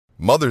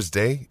Mother's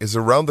Day is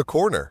around the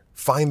corner.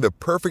 Find the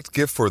perfect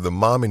gift for the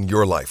mom in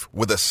your life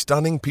with a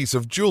stunning piece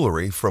of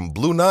jewelry from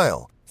Blue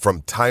Nile.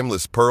 From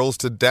timeless pearls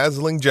to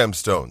dazzling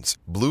gemstones,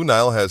 Blue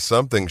Nile has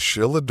something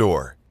she'll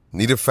adore.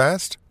 Need it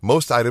fast?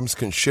 Most items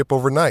can ship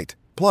overnight.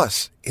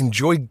 Plus,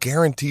 enjoy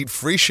guaranteed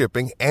free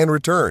shipping and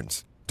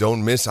returns.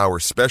 Don't miss our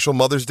special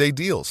Mother's Day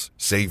deals.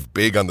 Save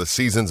big on the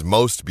season's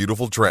most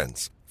beautiful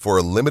trends. For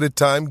a limited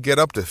time, get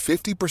up to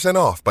 50%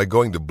 off by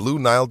going to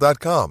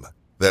BlueNile.com.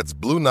 That's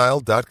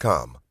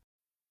BlueNile.com.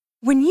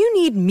 When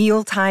you need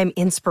mealtime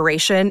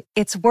inspiration,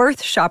 it's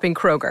worth shopping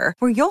Kroger,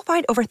 where you'll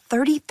find over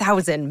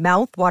 30,000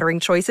 mouth-watering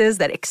choices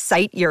that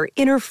excite your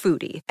inner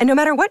foodie. And no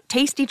matter what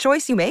tasty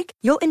choice you make,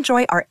 you'll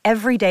enjoy our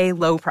everyday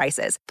low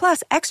prices,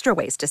 plus extra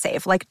ways to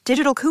save, like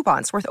digital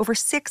coupons worth over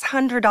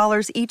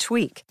 $600 each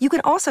week. You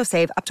can also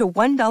save up to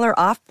 $1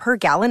 off per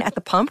gallon at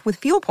the pump with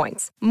fuel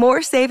points.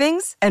 More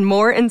savings and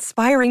more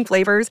inspiring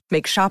flavors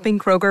make shopping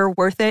Kroger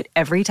worth it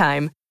every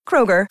time.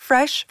 Kroger,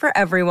 fresh for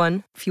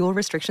everyone. Fuel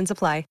restrictions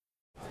apply.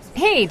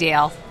 Hey,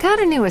 Dale. Got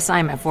a new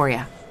assignment for you.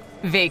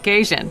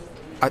 Vacation.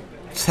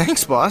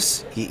 Thanks,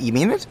 boss. You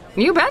mean it?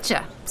 You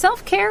betcha.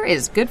 Self-care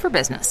is good for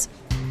business.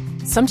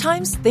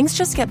 Sometimes things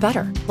just get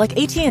better, like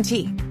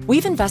AT&T.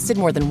 We've invested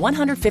more than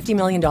 $150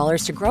 million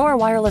to grow our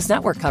wireless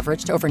network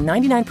coverage to over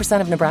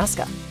 99% of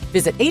Nebraska.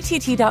 Visit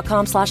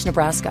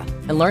att.com/Nebraska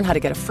and learn how to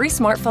get a free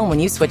smartphone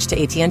when you switch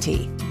to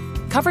AT&T.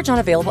 Coverage not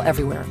available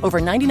everywhere. Over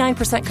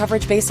 99%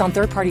 coverage based on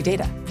third-party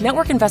data.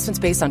 Network investments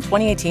based on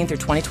 2018 through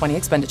 2020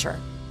 expenditure.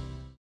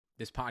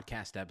 This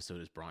podcast episode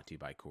is brought to you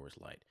by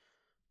Coors Light.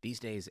 These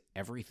days,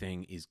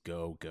 everything is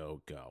go,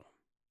 go, go.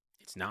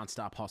 It's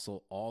nonstop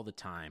hustle all the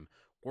time.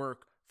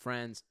 Work,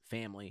 friends,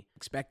 family,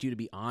 expect you to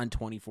be on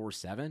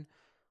 24/7.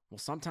 Well,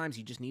 sometimes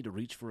you just need to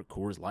reach for a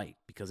Coors Light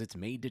because it's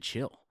made to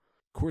chill.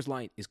 Coors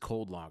Light is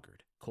cold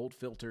lagered, cold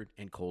filtered,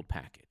 and cold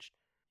packaged.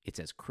 It's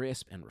as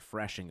crisp and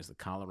refreshing as the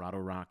Colorado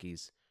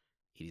Rockies.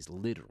 It is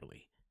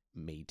literally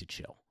made to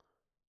chill.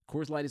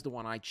 Coors Light is the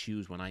one I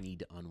choose when I need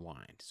to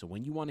unwind. So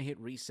when you want to hit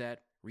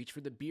reset, reach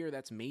for the beer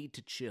that's made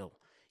to chill.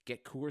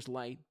 Get Coors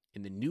Light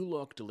in the new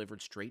look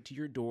delivered straight to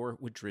your door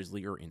with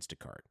Drizzly or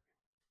Instacart.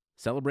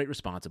 Celebrate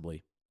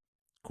responsibly.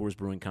 Coors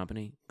Brewing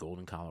Company,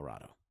 Golden,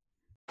 Colorado.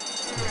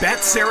 Bet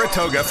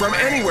Saratoga from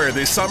anywhere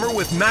this summer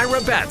with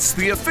Naira Bets,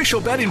 the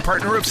official betting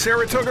partner of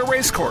Saratoga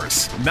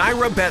Racecourse.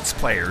 Naira Bets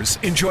players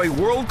enjoy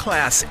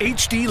world-class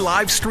HD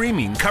live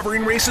streaming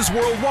covering races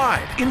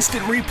worldwide,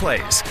 instant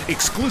replays,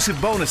 exclusive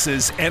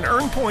bonuses, and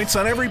earn points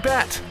on every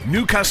bet.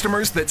 New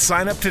customers that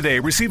sign up today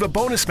receive a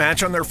bonus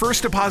match on their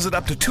first deposit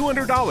up to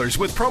 $200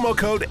 with promo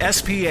code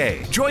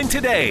SPA. Join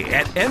today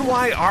at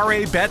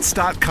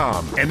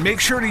nyrabets.com and make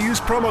sure to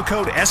use promo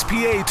code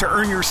SPA to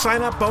earn your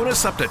sign-up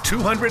bonus up to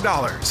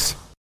 $200.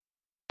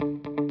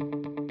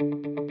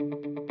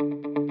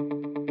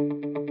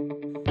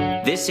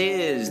 This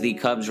is the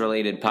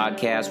Cubs-related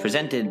podcast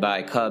presented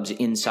by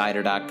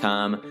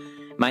CubsInsider.com.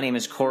 My name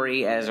is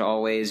Corey. As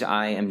always,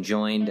 I am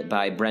joined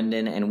by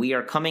Brendan, and we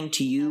are coming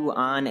to you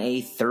on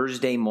a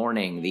Thursday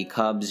morning. The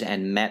Cubs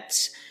and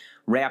Mets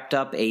wrapped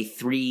up a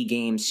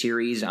 3-game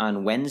series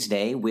on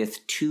Wednesday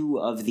with 2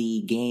 of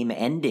the game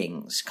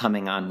endings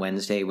coming on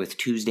Wednesday, with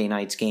Tuesday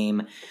night's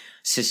game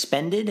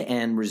suspended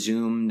and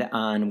resumed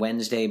on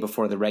Wednesday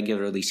before the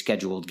regularly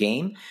scheduled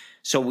game.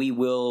 So we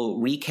will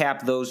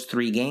recap those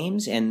 3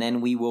 games, and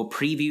then we will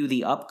preview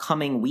the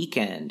upcoming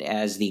weekend,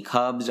 as the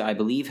Cubs, I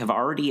believe, have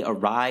already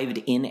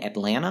arrived in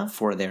Atlanta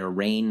for their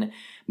rain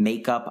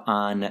makeup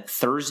on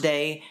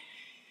Thursday.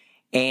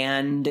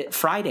 And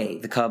Friday,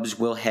 the Cubs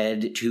will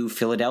head to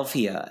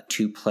Philadelphia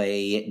to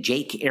play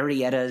Jake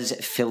Arrieta's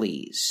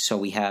Phillies. So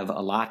we have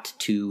a lot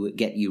to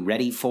get you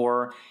ready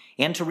for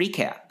and to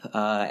recap.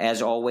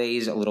 As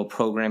always, a little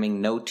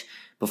programming note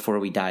before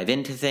we dive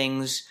into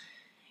things.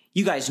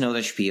 You guys know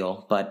the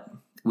spiel, but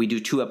we do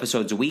 2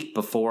 episodes a week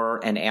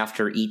before and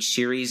after each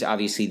series.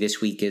 Obviously,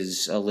 this week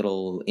is a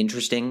little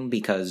interesting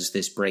because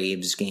this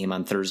Braves game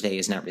on Thursday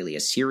is not really a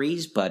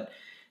series, but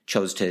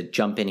chose to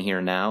jump in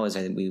here now as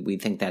we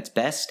think that's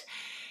best.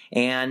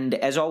 And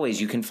as always,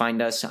 you can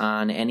find us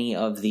on any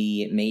of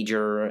the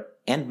major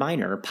and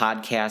minor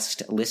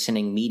podcast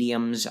listening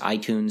mediums: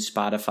 iTunes,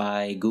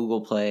 Spotify,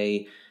 Google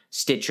Play,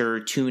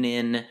 Stitcher,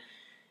 TuneIn,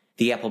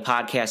 the Apple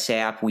Podcasts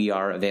app. We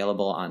are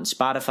available on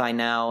Spotify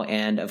now,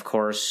 and of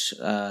course,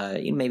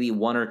 maybe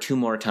 1 or 2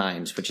 more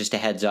times, but just a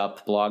heads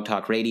up, Blog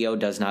Talk Radio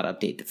does not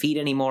update the feed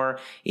anymore.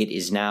 It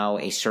is now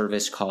a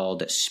service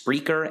called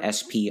Spreaker,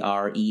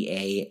 Spreaker,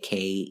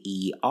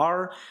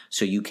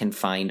 so you can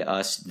find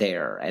us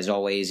there. As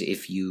always,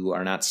 if you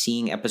are not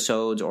seeing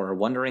episodes or are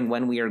wondering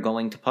when we are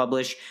going to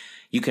publish,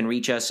 you can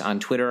reach us on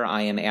Twitter.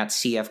 I am at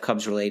CF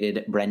Cubs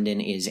Related. Brendan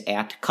is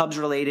at Cubs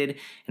Related,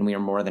 and we are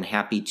more than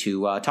happy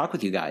to talk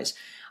with you guys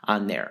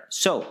on there.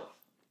 So,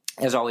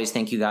 as always,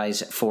 thank you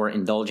guys for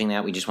indulging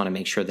that. We just want to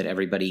make sure that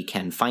everybody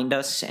can find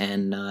us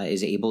and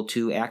is able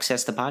to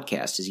access the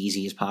podcast as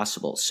easy as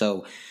possible.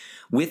 So,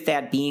 with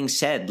that being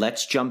said,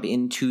 let's jump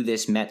into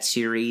this Mets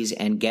series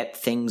and get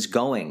things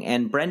going.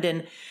 And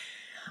Brendan,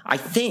 I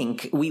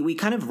think we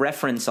kind of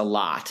reference a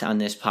lot on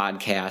this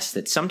podcast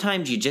that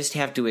sometimes you just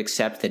have to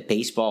accept that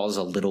baseball is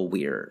a little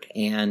weird.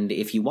 And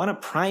if you want a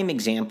prime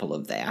example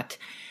of that,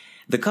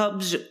 the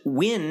Cubs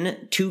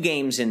win 2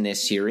 games in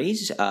this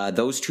series.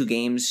 Those 2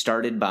 games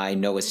started by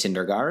Noah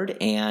Syndergaard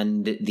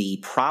and the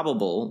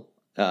probable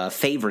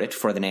favorite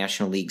for the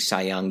National League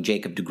Cy Young,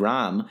 Jacob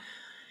deGrom.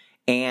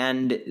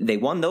 And they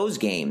won those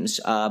games,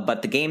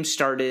 but the game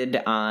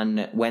started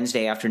on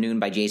Wednesday afternoon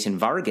by Jason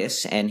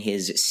Vargas, and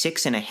his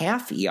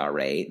 6.5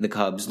 ERA, the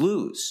Cubs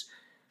lose.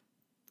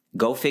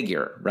 Go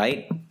figure,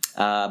 right?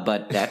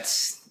 But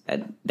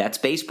that's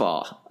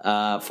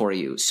baseball for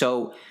you.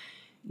 So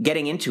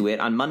getting into it,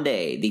 on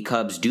Monday, the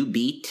Cubs do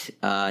beat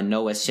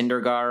Noah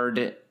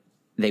Syndergaard.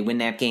 They win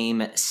that game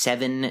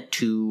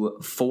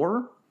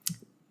 7-4.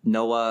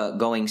 Noah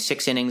going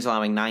 6 innings,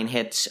 allowing 9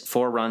 hits,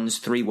 4 runs,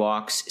 3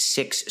 walks,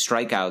 6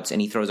 strikeouts,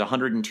 and he throws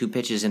 102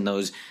 pitches in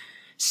those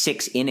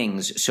 6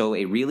 innings. So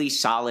a really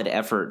solid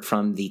effort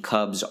from the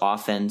Cubs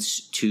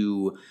offense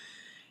to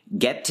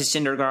get to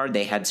Syndergaard.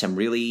 They had some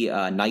really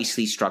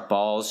nicely struck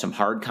balls, some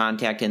hard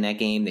contact in that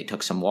game. They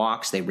took some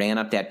walks. They ran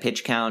up that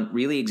pitch count.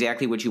 Really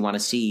exactly what you want to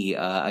see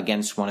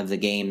against one of the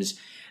game's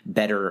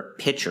better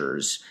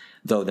pitchers,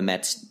 though the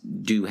Mets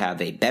do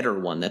have a better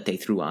one that they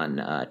threw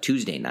on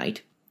Tuesday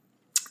night.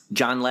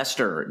 Jon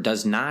Lester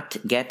does not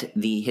get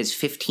his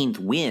 15th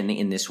win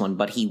in this one,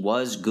 but he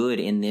was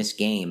good in this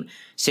game.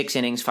 6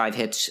 innings, 5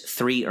 hits,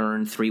 3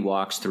 earned, 3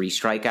 walks, 3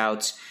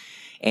 strikeouts.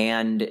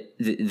 And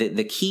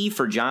the key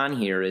for John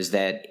here is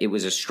that it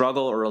was a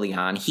struggle early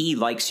on. He,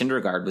 like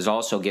Syndergaard, was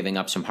also giving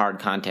up some hard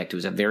contact. It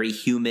was a very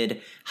humid,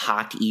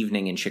 hot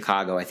evening in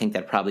Chicago. I think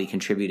that probably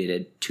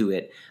contributed to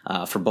it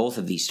for both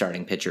of these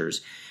starting pitchers.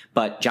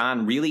 But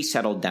John really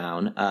settled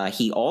down.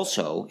 He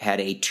also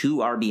had a 2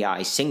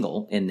 RBI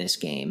single in this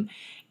game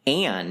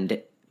and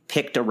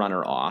picked a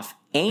runner off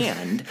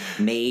and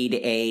made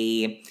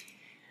a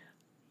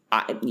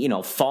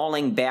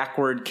falling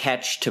backward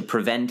catch to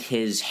prevent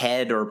his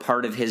head or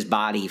part of his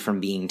body from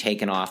being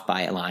taken off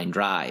by a line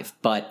drive.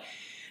 But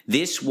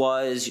this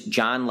was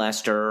Jon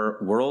Lester,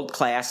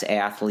 world-class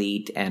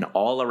athlete and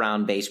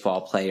all-around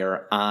baseball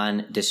player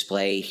on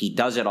display. He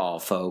does it all,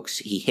 folks.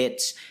 He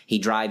hits, he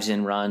drives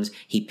in runs,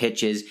 he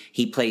pitches,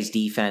 he plays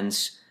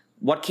defense.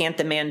 What can't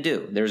the man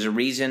do? There's a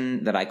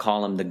reason that I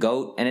call him the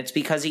GOAT, and it's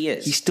because he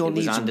is. He still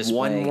needs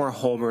one more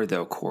homer,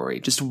 though,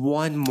 Corey. Just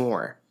one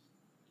more.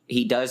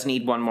 He does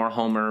need one more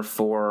homer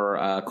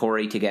for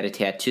Corey to get a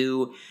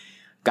tattoo.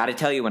 Got to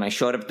tell you, when I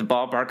showed up at the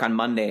ballpark on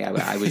Monday,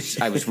 I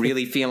was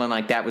really feeling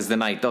like that was the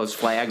night. Those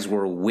flags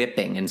were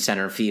whipping in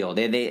center field.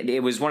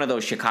 It was one of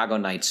those Chicago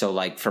nights. So,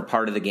 like, for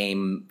part of the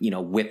game,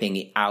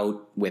 whipping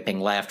out, whipping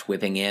left,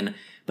 whipping in.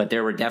 But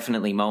there were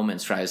definitely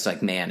moments where I was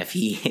like, man, if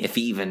he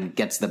even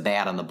gets the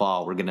bat on the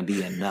ball, we're going to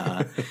be in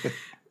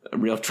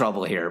real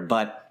trouble here.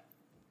 But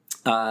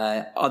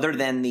other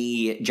than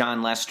the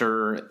Jon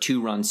Lester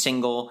 2-run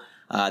single,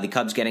 the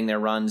Cubs getting their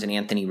runs, an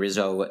Anthony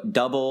Rizzo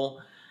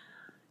double,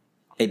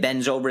 a Ben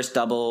Zobrist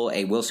double,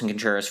 a Wilson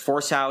Contreras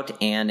force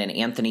out, and an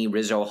Anthony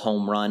Rizzo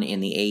home run in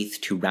the 8th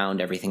to round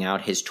everything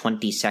out. His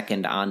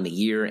 22nd on the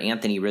year.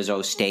 Anthony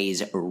Rizzo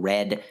stays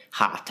red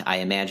hot. I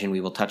imagine we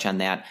will touch on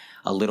that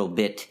a little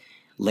bit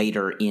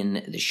later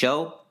in the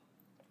show.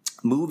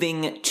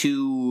 Moving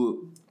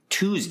to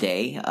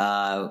Tuesday,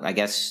 I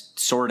guess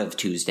sort of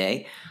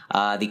Tuesday,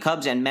 the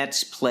Cubs and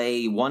Mets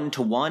play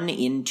 1-1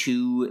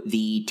 into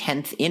the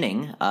 10th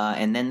inning,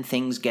 and then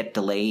things get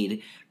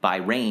delayed by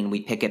rain.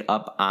 We pick it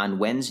up on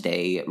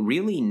Wednesday.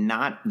 Really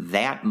not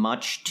that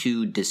much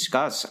to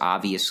discuss,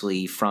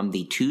 obviously, from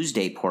the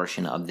Tuesday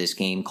portion of this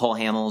game. Cole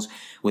Hamels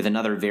with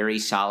another very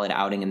solid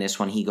outing in this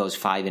one. He goes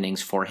 5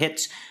 innings, 4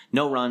 hits,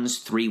 no runs,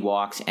 3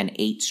 walks, and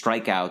 8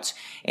 strikeouts.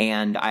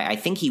 And I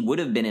think he would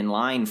have been in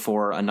line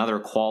for another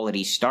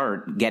quality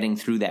start getting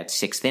through that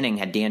 6th inning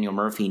had Daniel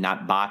Murphy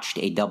not botched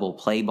a double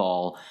play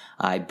ball,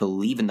 I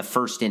believe, in the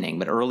 1st inning,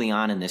 but early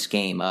on in this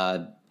game.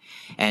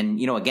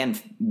 And, again,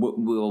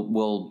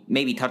 we'll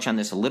maybe touch on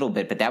this a little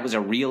bit, but that was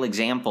a real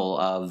example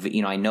of,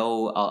 I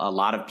know a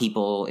lot of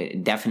people,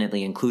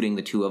 definitely including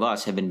the two of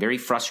us, have been very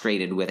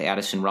frustrated with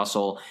Addison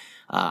Russell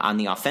on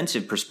the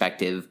offensive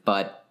perspective,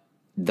 but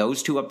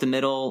those two up the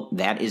middle,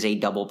 that is a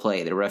double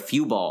play. There were a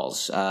few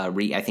balls,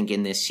 I think,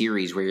 in this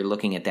series where you're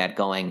looking at that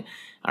going,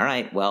 all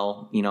right,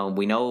 well,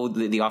 we know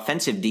the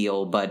offensive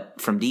deal, but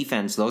from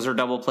defense, those are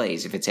double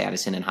plays if it's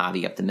Addison and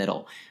Javi up the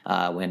middle.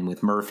 When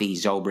with Murphy,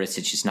 Zobrist,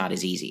 it's just not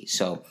as easy.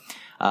 So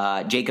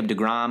Jacob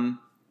deGrom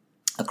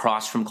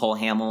across from Cole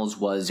Hamels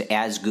was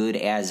as good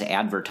as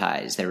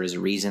advertised. There is a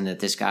reason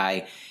that this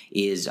guy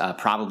is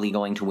probably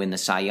going to win the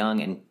Cy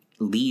Young and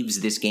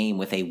leaves this game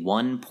with a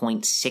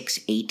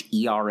 1.68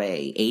 ERA,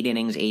 8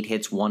 innings, 8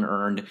 hits, 1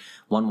 earned,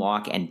 1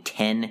 walk, and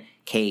 10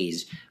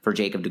 Ks for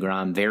Jacob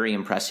deGrom. Very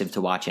impressive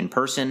to watch in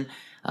person,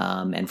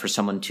 and for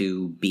someone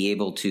to be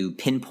able to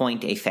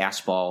pinpoint a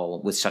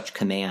fastball with such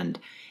command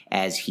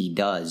as he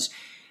does.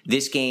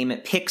 This game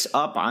picks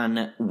up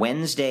on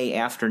Wednesday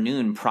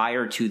afternoon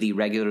prior to the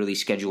regularly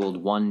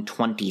scheduled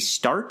 1:20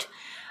 start.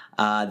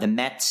 The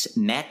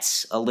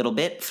Mets a little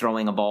bit,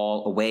 throwing a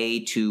ball away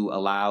to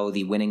allow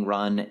the winning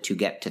run to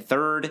get to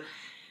third.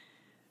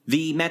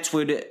 The Mets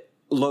would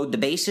load the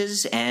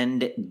bases,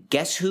 and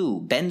guess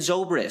who? Ben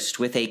Zobrist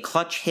with a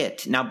clutch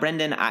hit. Now,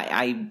 Brendan,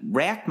 I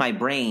racked my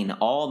brain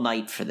all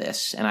night for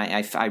this, and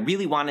I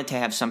really wanted to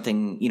have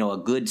something, a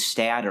good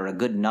stat or a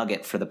good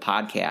nugget for the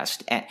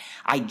podcast. And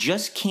I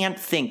just can't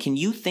think. Can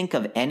you think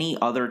of any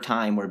other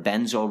time where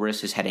Ben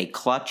Zobrist has had a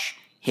clutch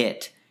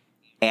hit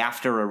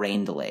after a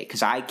rain delay?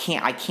 Because I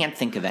can't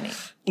think of any.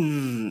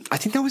 I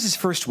think that was his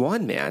first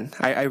one, man.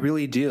 I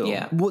really do.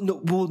 Yeah. Well,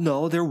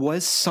 no, there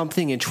was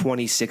something in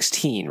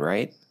 2016,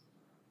 right?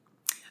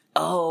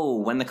 Oh,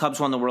 when the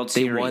Cubs won the World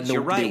Series.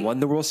 You're right. They won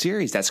the World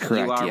Series. That's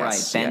correct. You are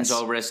yes, right. Ben yes.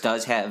 Zobrist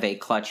does have a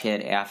clutch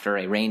hit after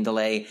a rain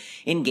delay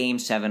in Game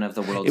 7 of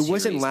the World Series. It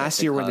wasn't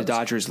last year when the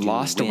Dodgers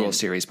lost the World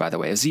Series, by the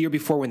way. It was the year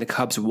before when the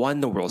Cubs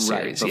won the World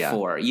Series. Right,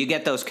 before. Yeah. You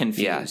get those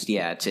confused.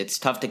 Yeah, it's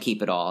tough to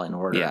keep it all in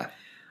order. Yeah.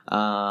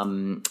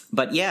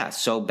 But yeah,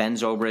 so Ben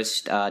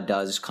Zobrist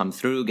does come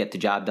through, get the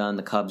job done.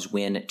 The Cubs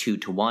win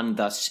 2-1,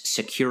 thus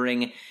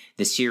securing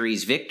the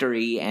series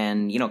victory.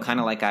 And, kind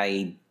of like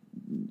I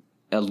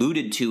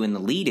alluded to in the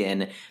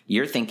lead-in,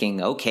 you're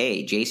thinking,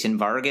 okay, Jason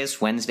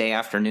Vargas, Wednesday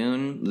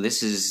afternoon,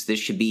 this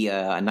should be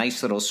a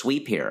nice little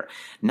sweep here.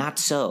 Not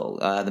so.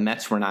 The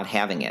Mets were not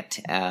having it.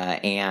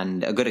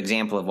 And a good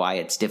example of why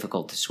it's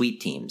difficult to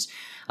sweep teams.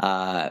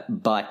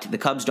 But the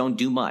Cubs don't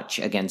do much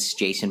against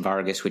Jason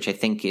Vargas, which I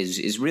think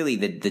is really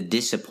the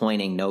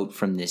disappointing note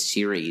from this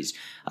series.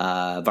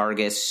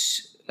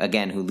 Vargas,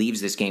 again, who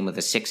leaves this game with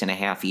a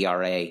 6.5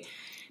 ERA,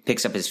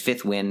 picks up his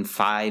 5th win,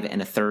 5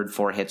 1/3,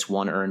 4 hits,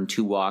 1 earned,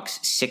 2 walks,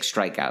 6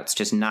 strikeouts.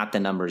 Just not the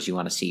numbers you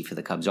want to see for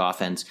the Cubs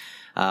offense.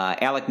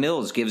 Alec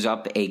Mills gives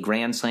up a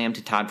grand slam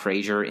to Todd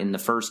Frazier in the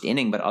first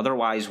inning, but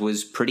otherwise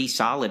was pretty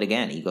solid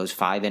again. He goes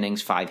 5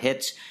 innings, 5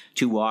 hits,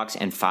 2 walks,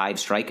 and 5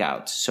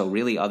 strikeouts. So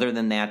really, other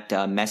than that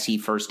messy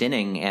first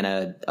inning and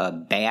a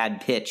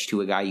bad pitch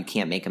to a guy you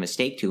can't make a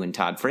mistake to in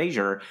Todd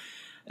Frazier,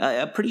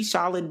 a pretty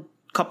solid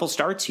couple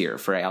starts here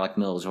for Alec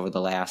Mills over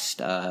the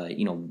last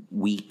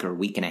week or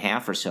week and a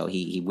half or so.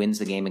 He wins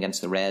the game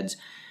against the Reds,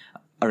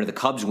 or the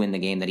Cubs win the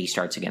game that he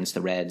starts against the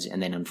Reds,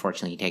 and then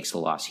unfortunately he takes the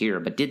loss here,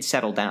 but did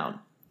settle down.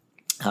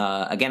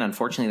 Again,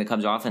 unfortunately, the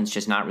Cubs offense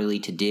just not really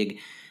to dig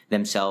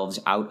themselves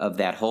out of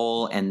that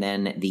hole, and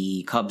then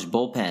the Cubs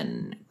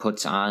bullpen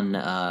puts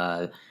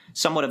on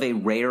somewhat of a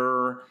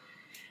rare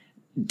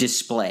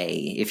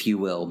display, if you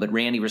will, but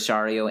Randy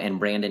Rosario and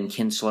Brandon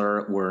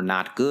Kinsler were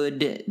not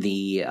good.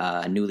 The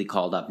newly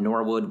called up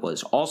Norwood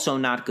was also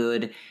not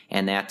good,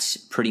 and that's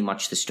pretty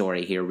much the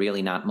story here.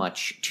 Really not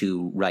much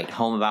to write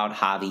home about.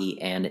 Javi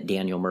and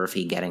Daniel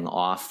Murphy getting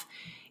off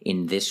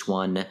in this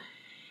one.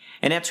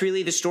 And that's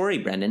really the story,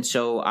 Brendan.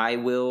 So I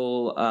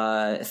will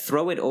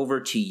throw it over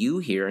to you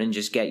here and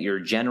just get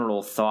your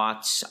general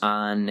thoughts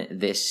on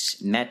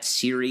this Mets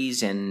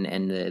series and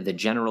the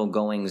general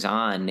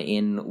goings-on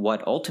in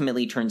what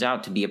ultimately turns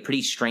out to be a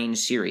pretty strange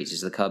series as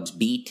the Cubs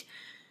beat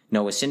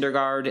Noah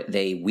Syndergaard.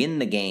 They win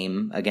the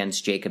game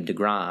against Jacob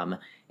deGrom,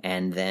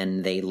 and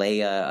then they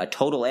lay a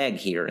total egg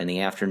here in the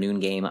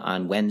afternoon game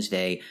on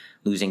Wednesday,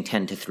 losing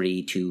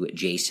 10-3 to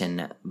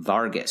Jason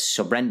Vargas.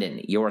 So,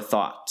 Brendan, your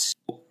thoughts?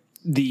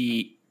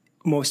 The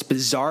most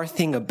bizarre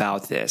thing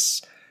about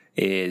this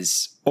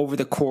is over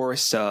the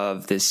course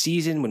of the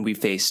season when we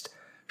faced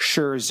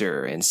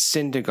Scherzer and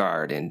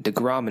Syndergaard and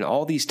deGrom and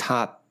all these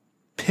top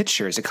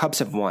pitchers, the Cubs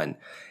have won,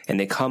 and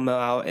they come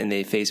out and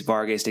they face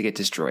Vargas, they get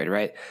destroyed,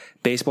 right?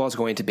 Baseball is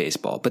going to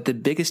baseball. But the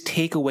biggest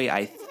takeaway,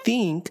 I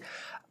think,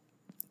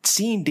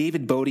 seeing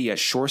David Bote at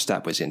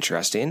shortstop was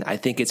interesting. I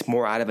think it's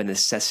more out of a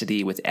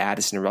necessity with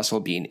Addison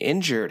Russell being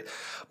injured.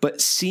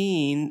 But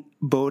seeing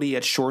Bote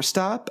at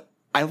shortstop,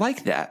 I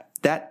like that.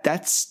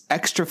 That's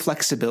extra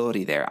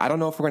flexibility there. I don't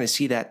know if we're going to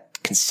see that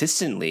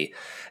consistently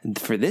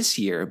for this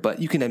year, but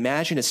you can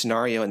imagine a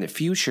scenario in the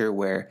future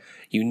where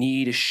you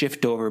need to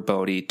shift over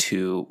Bote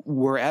to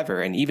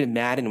wherever. And even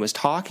Madden was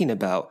talking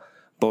about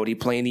Bote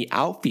playing the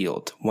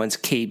outfield once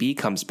KB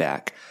comes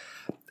back.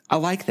 I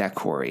like that,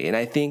 Corey. And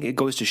I think it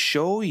goes to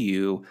show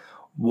you,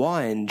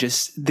 one,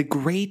 just the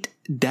great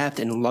depth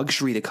and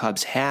luxury the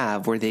Cubs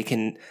have where they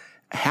can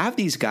have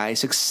these guys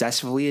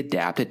successfully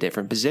adapt at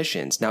different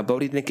positions. Now,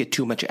 Bote didn't get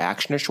too much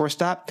action at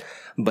shortstop,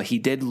 but he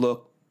did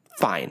look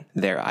fine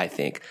there, I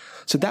think.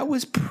 So that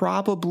was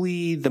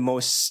probably the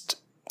most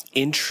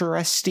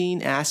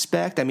interesting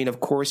aspect. I mean, of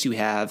course, you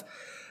have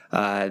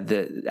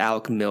the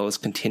Alec Mills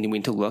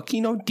continuing to look,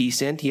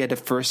 decent. He had a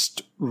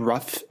first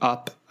rough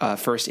up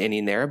first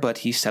inning there, but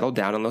he settled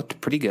down and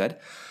looked pretty good.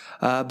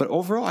 But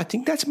overall, I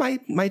think that's my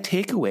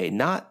takeaway.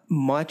 Not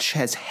much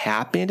has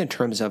happened in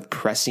terms of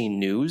pressing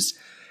news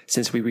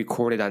since we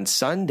recorded on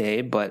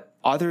Sunday, but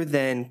other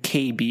than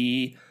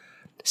KB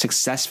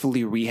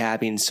successfully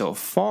rehabbing so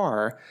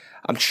far,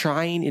 I'm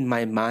trying in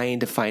my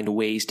mind to find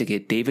ways to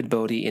get David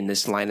Bote in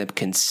this lineup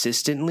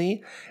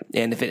consistently.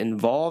 And if it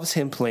involves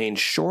him playing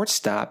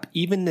shortstop,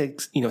 even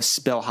to,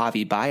 spell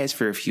Javi Baez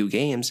for a few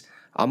games,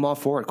 I'm all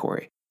for it,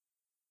 Corey.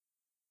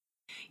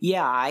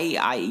 Yeah,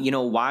 I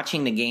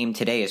watching the game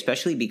today,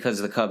 especially because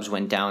the Cubs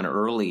went down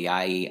early,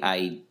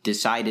 I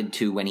decided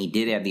to, when he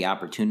did have the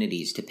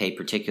opportunities, to pay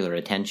particular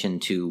attention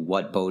to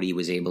what Bodie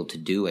was able to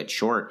do at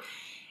short.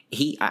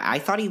 I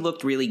thought he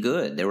looked really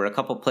good. There were a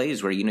couple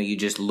plays where, you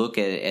just look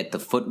at the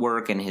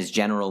footwork and his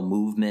general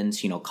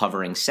movements,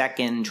 covering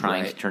second,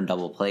 trying to turn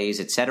double plays,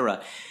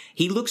 etc.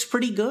 He looks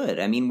pretty good.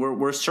 I mean,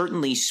 we're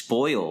certainly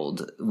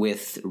spoiled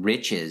with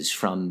riches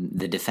from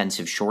the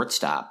defensive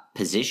shortstop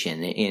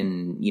position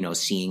in,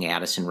 seeing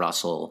Addison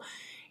Russell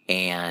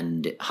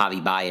and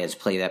Javi Baez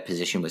play that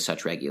position with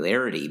such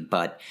regularity.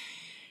 But,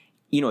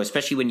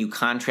 especially when you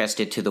contrast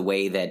it to the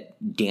way that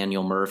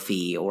Daniel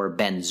Murphy or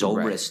Ben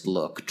Zobrist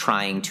look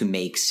trying to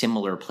make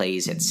similar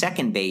plays at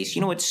second base,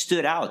 it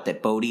stood out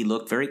that Bodie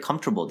looked very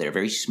comfortable there,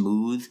 very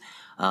smooth,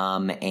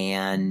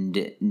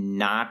 and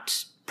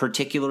not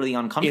particularly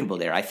uncomfortable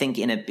there. I think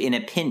in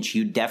a pinch,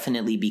 you'd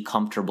definitely be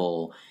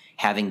comfortable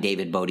having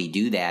David Bodie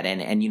do that.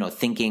 And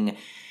thinking,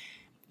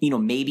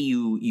 maybe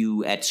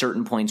you at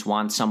certain points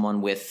want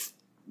someone with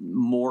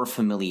more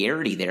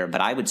familiarity there, but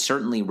I would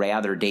certainly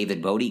rather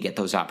David Bodie get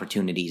those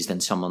opportunities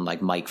than someone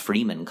like Mike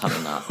Freeman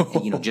coming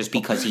up, just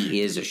because he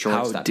is a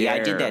shortstop. Yeah, I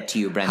did that to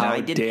you, Brendan. I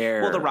did.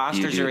 Well, the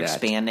rosters are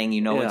expanding.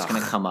 It's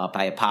going to come up.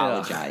 I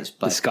apologize.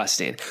 But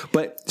disgusting.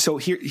 But so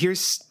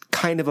here's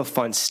kind of a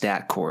fun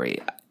stat, Corey.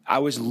 I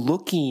was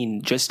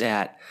looking just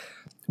at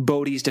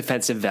Bodie's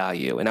defensive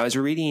value, and I was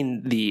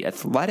reading the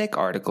Athletic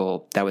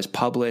article that was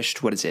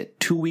published,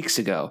 2 weeks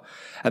ago,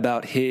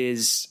 about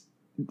his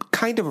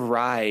kind of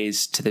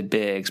rise to the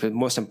bigs. But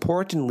most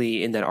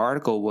importantly in that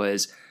article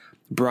was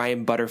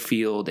Brian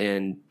Butterfield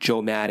and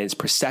Joe Maddon's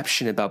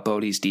perception about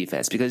Bodie's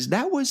defense, because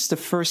that was the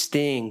first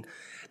thing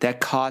that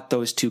caught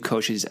those two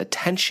coaches'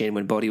 attention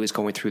when Bodie was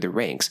going through the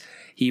ranks.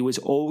 He was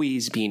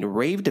always being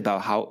raved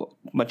about how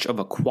much of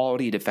a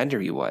quality defender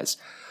he was.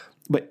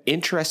 But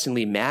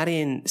interestingly,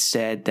 Maddon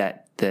said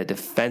that the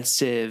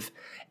defensive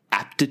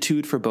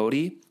aptitude for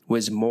Bodie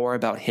was more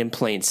about him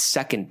playing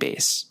second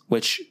base,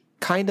 which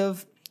kind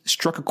of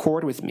struck a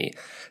chord with me,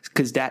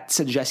 because that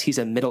suggests he's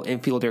a middle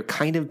infielder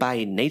kind of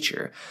by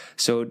nature.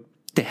 So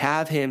to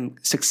have him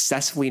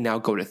successfully now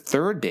go to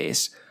third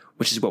base,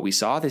 which is what we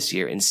saw this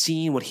year, and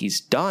seeing what he's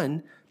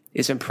done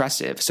is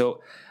impressive.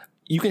 So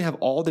you can have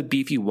all the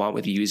beef you want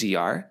with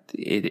UZR.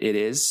 It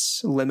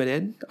is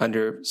limited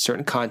under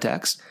certain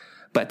contexts,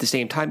 but at the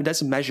same time, it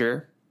doesn't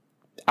measure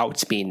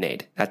outs being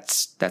made.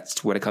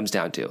 That's what it comes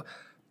down to.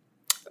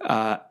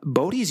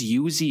 Bodie's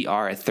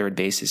UZR at third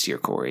base this year,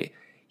 Corey,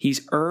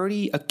 he's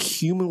already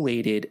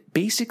accumulated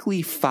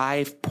basically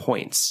 5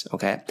 points,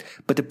 okay?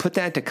 But to put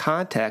that into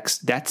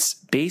context, that's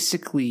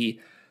basically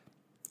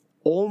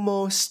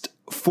almost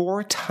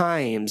 4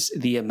 times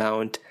the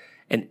amount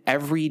an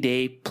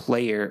everyday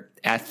player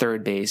at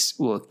third base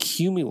will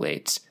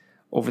accumulate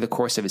over the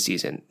course of a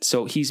season.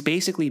 So he's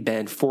basically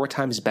been 4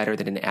 times better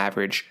than an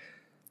average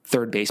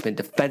third baseman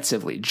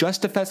defensively,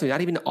 just defensively, not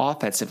even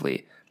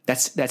offensively.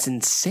 That's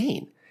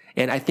insane.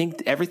 And I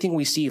think everything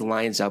we see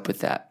lines up with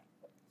that.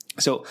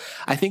 So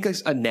I think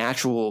a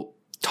natural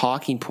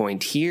talking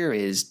point here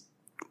is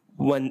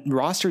when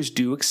rosters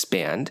do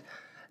expand,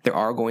 there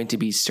are going to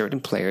be certain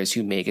players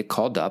who may get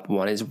called up.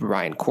 One is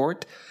Ryan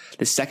Court.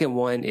 The second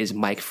one is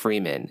Mike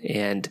Freeman.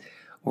 And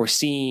we're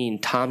seeing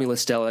Tommy La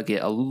Stella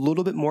get a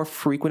little bit more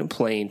frequent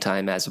playing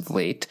time as of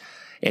late.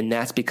 And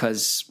that's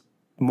because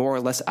more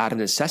or less out of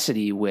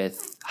necessity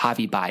with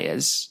Javi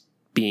Baez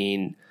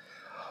being,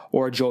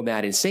 or Joe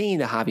Maddon saying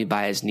that Javi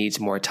Baez needs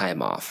more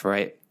time off,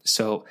 right?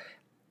 So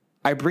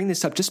I bring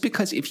this up just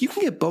because if you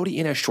can get Bodie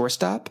in as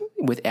shortstop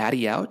with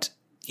Addy out,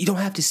 you don't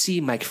have to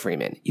see Mike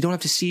Freeman. You don't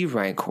have to see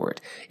Ryan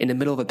Court in the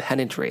middle of a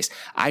pennant race.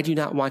 I do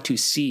not want to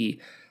see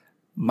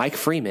Mike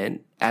Freeman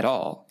at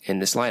all in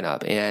this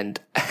lineup. And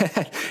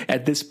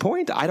at this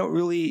point, I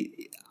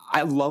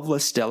love La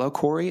Stella,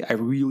 Corey. I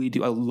really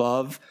do. I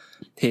love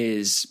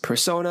his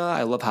persona.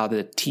 I love how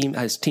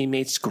his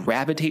teammates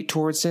gravitate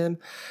towards him.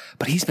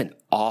 But he's been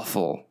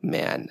awful,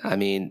 man. I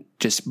mean,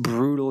 just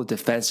brutal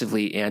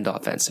defensively and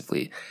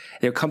offensively.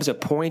 There comes a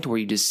point where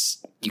you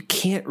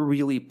can't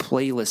really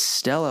play La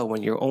Stella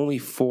when you're only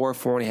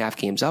 4.5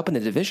 games up in the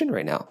division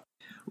right now.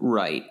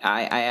 Right.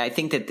 I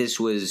think that this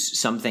was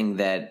something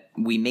that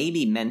we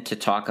maybe meant to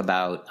talk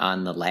about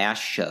on the last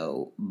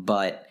show,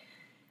 but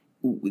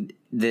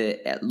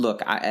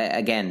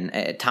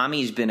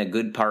Tommy's been a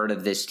good part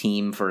of this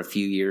team for a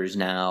few years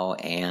now,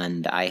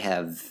 and I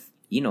have,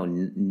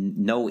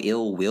 no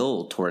ill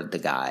will toward the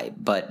guy,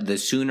 but the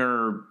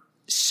sooner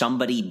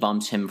somebody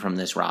bumps him from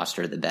this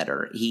roster, the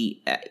better.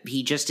 He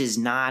just is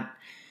not.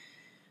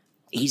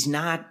 He's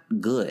not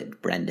good,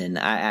 Brendan.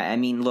 I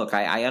mean, look,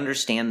 I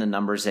understand the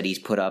numbers that he's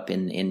put up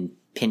in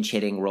pinch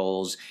hitting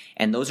roles,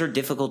 and those are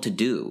difficult to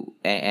do.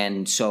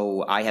 And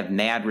so I have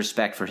mad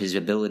respect for his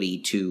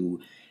ability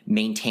to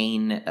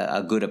maintain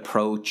a good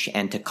approach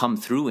and to come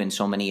through in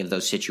so many of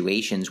those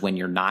situations when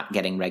you're not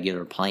getting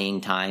regular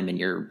playing time and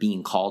you're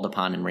being called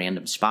upon in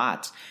random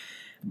spots.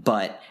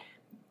 But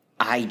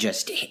I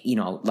just,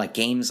 like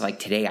games like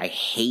today, I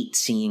hate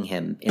seeing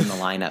him in the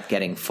lineup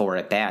getting 4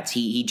 at-bats.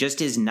 He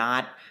just is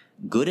not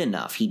good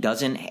enough. He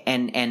doesn't,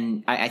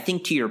 and I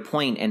think to your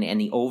point and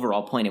the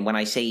overall point, and when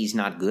I say he's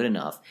not good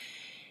enough,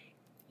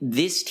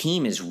 this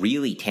team is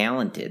really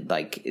talented.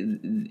 Like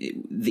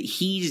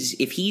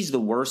if he's the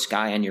worst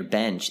guy on your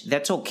bench,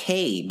 that's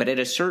okay. But at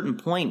a certain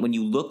point, when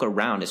you look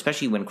around,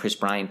 especially when Chris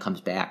Bryant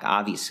comes back,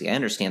 obviously I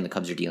understand the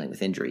Cubs are dealing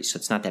with injuries, so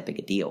it's not that big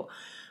a deal.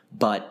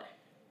 But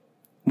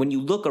when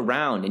you look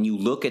around and you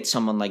look at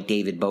someone like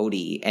David Bote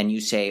and you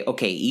say,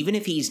 okay, even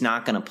if he's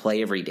not going to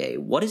play every day,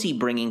 what is he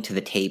bringing to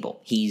the table?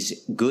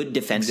 He's good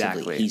defensively.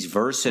 Exactly. He's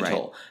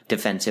versatile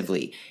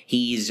defensively.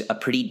 He's a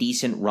pretty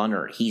decent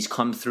runner. He's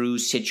come through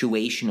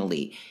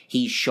situationally.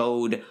 He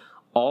showed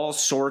all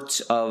sorts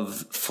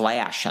of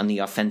flash on the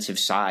offensive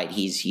side.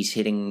 He's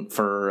hitting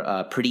for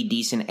a pretty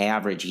decent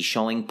average. He's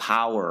showing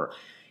power.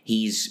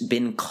 He's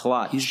been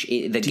clutch.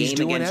 The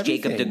game against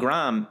Jacob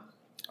deGrom,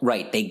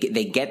 right, they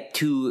get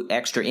 2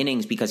 extra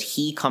innings because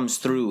he comes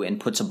through and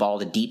puts a ball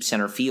to deep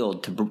center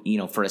field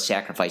to for a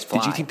sacrifice fly.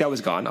 Did you think that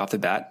was gone off the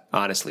bat?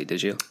 Honestly,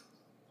 did you?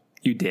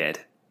 You did.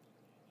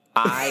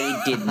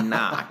 I did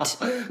not.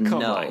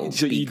 No, on.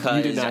 So you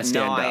did not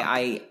stand up.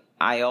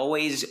 I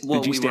always.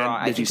 Well, we were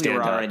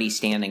already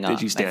standing up.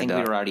 Did you stand up? I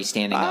think we were already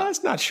standing up.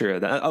 That's not sure.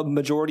 A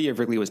majority of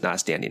Wrigley was not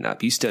standing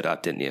up. You stood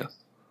up, didn't you?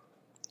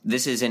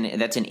 That's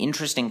an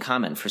interesting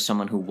comment for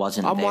someone who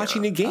wasn't there. I'm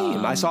watching the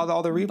game. I saw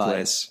all the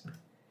replays.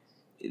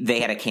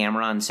 They had a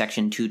camera on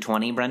section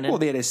 220, Brendan? Well,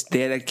 they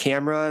had a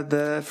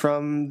camera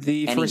from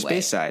the first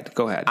base side.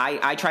 Go ahead.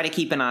 I try to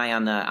keep an eye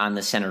on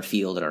the center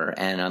fielder,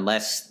 and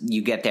unless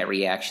you get that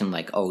reaction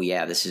like, oh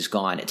yeah, this is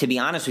gone. To be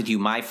honest with you,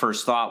 my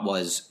first thought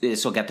was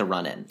this will get the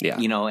run in. Yeah.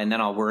 And then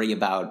I'll worry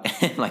about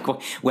like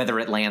whether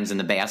it lands in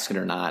the basket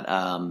or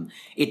not.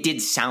 It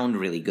did sound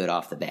really good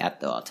off the bat,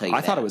 though. I'll tell you.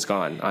 I thought it was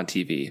gone on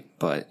TV,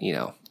 but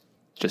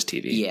just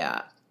TV.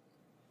 Yeah.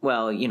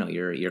 Well,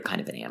 you're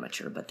kind of an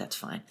amateur, but that's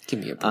fine.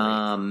 Give me a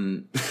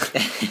break.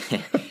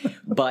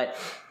 But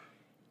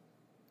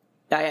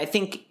I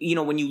think,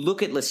 when you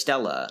look at La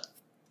Stella,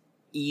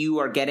 you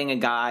are getting a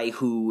guy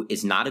who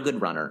is not a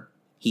good runner.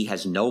 He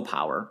has no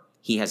power.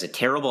 He has a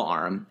terrible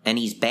arm, and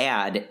he's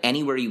bad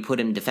anywhere you put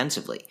him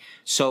defensively.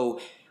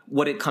 So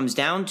what it comes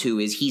down to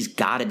is he's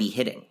got to be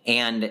hitting.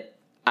 And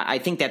I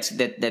think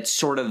that's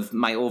sort of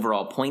my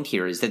overall point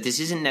here, is that this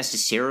isn't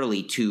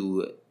necessarily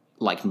to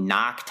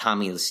knock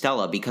Tommy La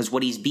Stella, because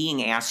what he's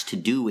being asked to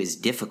do is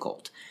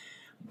difficult.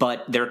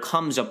 But there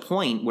comes a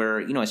point where,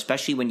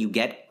 especially when you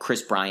get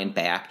Chris Bryant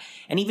back,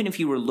 and even if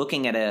you were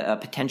looking at a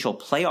potential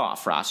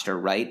playoff roster,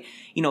 right,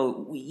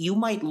 you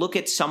might look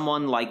at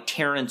someone like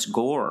Terrence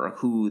Gore,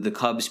 who the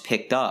Cubs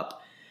picked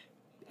up,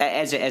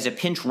 as a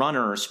pinch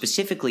runner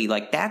specifically.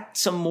 Like,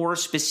 that's a more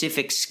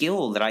specific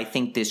skill that I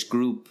think this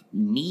group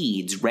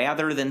needs,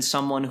 rather than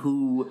someone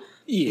who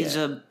is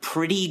a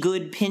pretty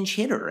good pinch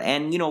hitter.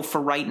 And,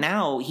 for right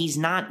now, he's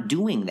not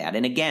doing that.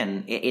 And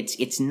again,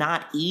 it's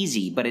not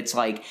easy, but it's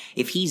like,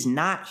 if he's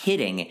not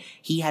hitting,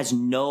 he has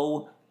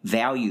no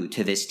value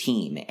to this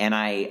team. And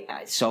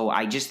so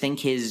I just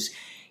think his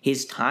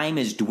time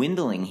is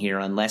dwindling here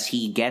unless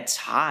he gets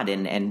hot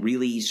and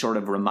really sort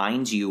of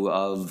reminds you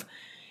of,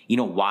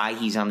 why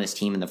he's on this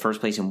team in the first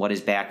place and what his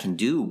bat can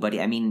do. But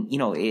I mean,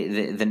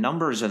 the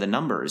numbers are the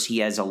numbers. He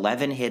has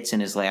 11 hits in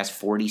his last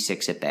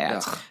 46 at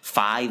bats,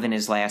 5 in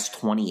his last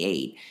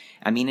 28.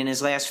 I mean, in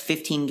his last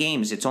 15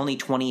 games, it's only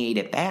 28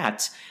 at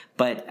bats,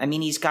 but I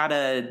mean, he's got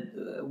a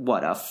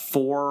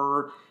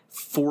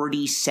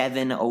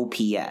 447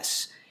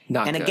 OPS.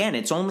 Not and good. Again,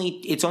 it's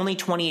only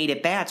 28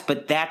 at bats,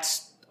 but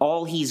that's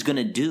all he's going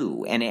to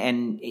do.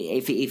 And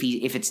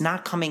if it's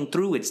not coming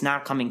through, it's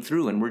not coming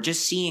through. And we're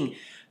just seeing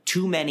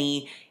too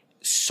many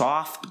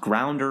soft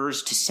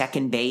grounders to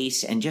second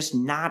base and just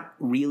not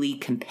really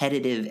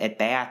competitive at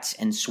bats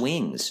and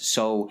swings.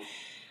 So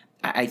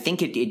I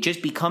think it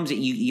just becomes that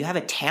you have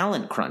a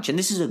talent crunch, and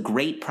this is a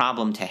great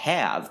problem to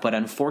have, but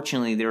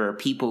unfortunately there are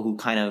people who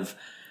kind of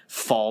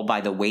fall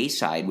by the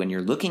wayside when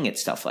you're looking at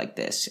stuff like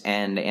this.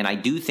 And I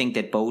do think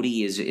that Bote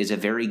is a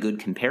very good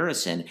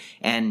comparison.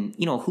 And,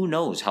 who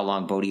knows how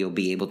long Bote will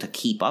be able to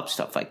keep up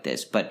stuff like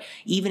this. But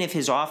even if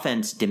his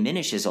offense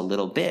diminishes a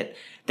little bit,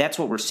 that's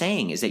what we're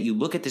saying, is that you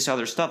look at this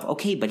other stuff.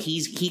 Okay, but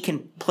he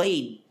can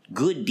play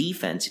good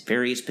defense at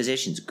various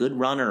positions, good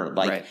runner.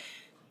 Right.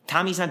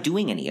 Tommy's not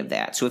doing any of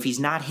that. So if he's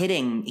not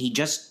hitting, he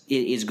just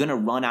is going to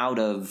run out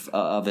of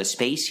a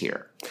space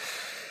here.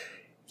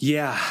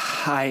 Yeah,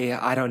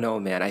 I don't know,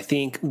 man. I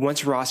think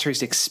once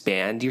rosters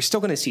expand, you're still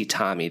going to see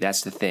Tommy.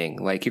 That's the thing.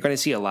 Like, you're going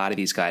to see a lot of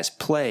these guys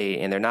play,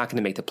 and they're not going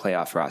to make the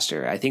playoff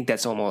roster. I think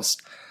that's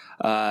almost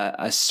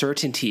a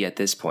certainty at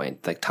this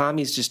point. Like,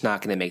 Tommy's just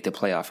not going to make the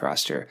playoff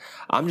roster.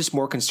 I'm just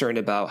more concerned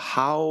about,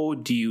 how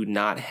do you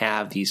not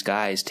have these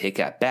guys take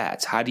at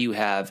bats? How do you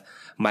have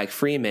Mike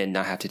Freeman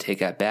not have to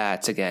take at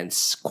bats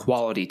against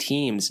quality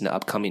teams in the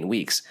upcoming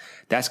weeks?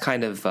 That's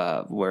kind of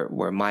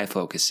where my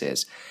focus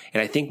is.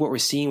 And I think what we're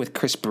seeing with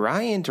Chris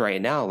Bryant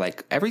right now,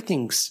 like,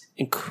 everything's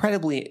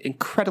incredibly,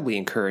 incredibly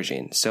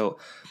encouraging. So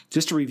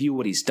just to review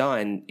what he's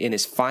done, in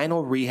his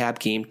final rehab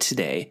game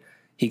today,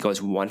 he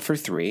goes 1 for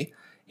 3.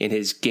 In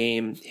his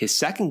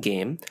second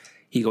game,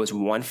 he goes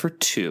 1 for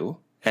 2.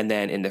 And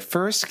then in the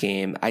first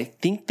game, I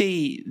think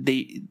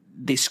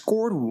they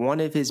scored one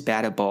of his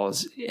batted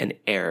balls an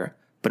error,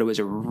 but it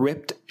was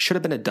should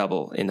have been a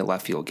double in the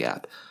left field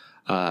gap.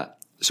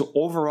 So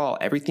overall,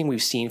 everything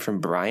we've seen from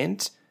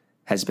Bryant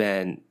has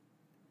been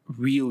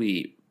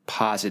really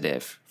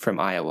positive from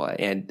Iowa,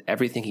 and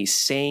everything he's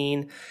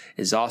saying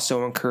is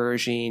also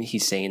encouraging.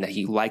 He's saying that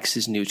he likes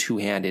his new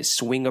two-handed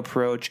swing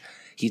approach.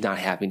 He's not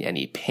having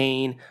any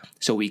pain.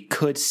 So we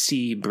could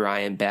see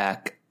Bryant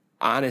back,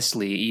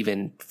 honestly,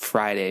 even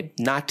Friday,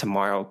 not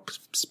tomorrow,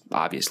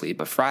 obviously,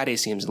 but Friday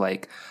seems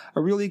like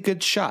a really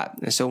good shot.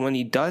 And so when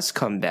he does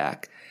come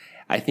back,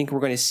 I think we're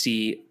going to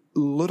see a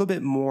little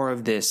bit more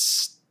of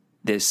this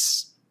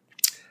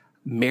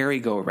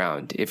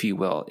merry-go-round, if you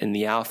will, in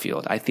the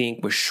outfield. I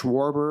think with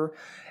Schwarber,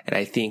 and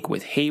I think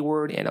with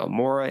Hayward and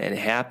Almora and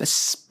Happ,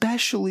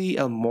 especially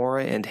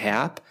Almora and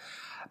Happ,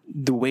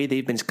 the way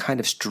they've been kind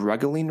of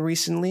struggling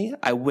recently,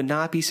 I would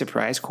not be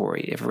surprised,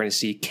 Corey, if we're going to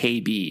see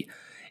KB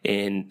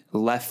in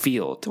left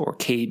field or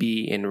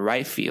KB in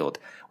right field,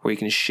 where you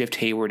can shift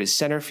Hayward to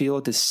center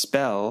field to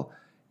spell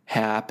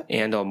Happ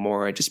and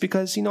Almora, just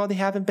because, they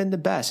haven't been the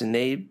best, and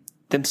they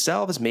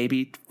themselves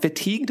maybe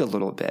fatigued a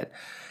little bit.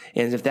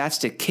 And if that's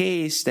the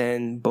case,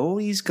 then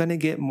Bodie's going to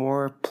get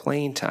more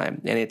playing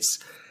time. And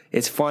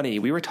it's funny.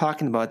 We were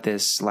talking about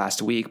this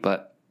last week,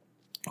 but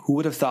who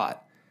would have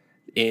thought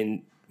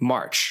in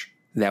March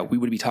that we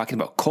would be talking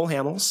about Cole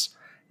Hamels,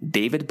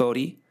 David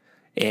Bodie,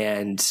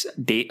 and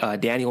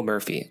Daniel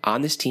Murphy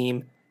on this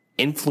team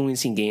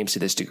influencing games to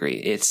this degree?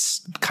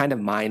 It's kind of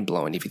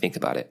mind-blowing if you think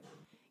about it.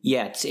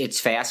 Yeah,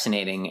 it's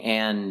fascinating.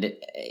 And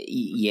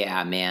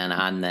yeah, man,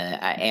 on the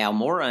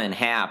Almora and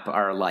Happ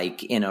are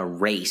like in a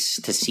race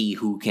to see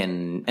who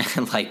can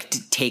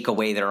take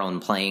away their own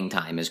playing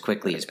time as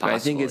quickly as possible. I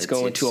think it's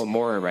going to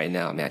Almora right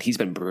now, man. He's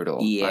been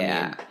brutal.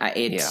 Yeah,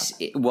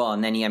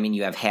 and then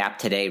you have Happ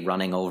today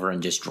running over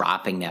and just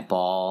dropping that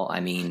ball. I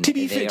mean, to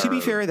be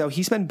fair though,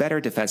 he's been better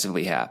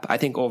defensively, Happ. I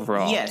think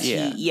overall.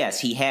 Yes,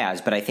 he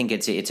has. But I think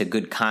it's a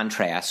good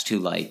contrast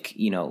to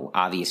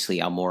obviously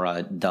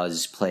Almora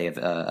does play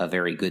a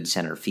very good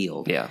center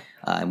field. Yeah.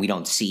 And we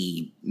don't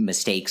see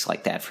mistakes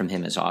like that from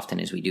him as often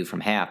as we do from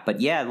Happ. But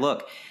yeah,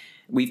 look,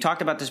 we've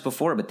talked about this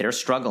before, but they're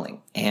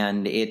struggling.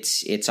 And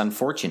it's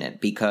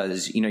unfortunate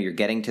because, you're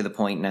getting to the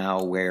point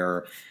now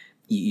where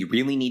you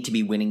really need to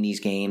be winning these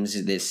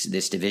games.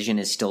 This division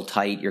is still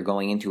tight. You're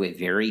going into a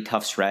very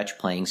tough stretch,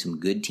 playing some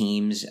good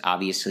teams.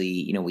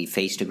 Obviously, we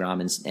faced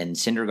DeGrom and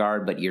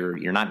Syndergaard, but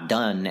you're not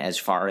done as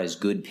far as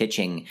good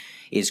pitching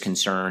is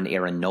concerned.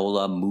 Aaron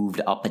Nola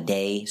moved up a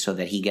day so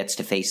that he gets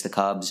to face the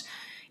Cubs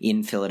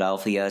in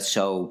Philadelphia.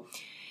 So,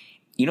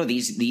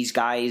 these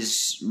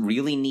guys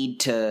really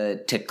need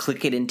to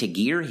click it into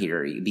gear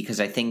here, because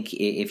I think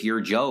if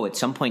you're Joe, at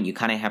some point you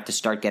kind of have to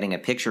start getting a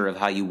picture of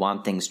how you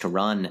want things to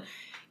run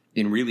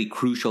in really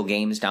crucial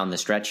games down the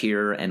stretch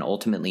here and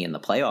ultimately in the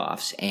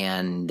playoffs.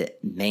 And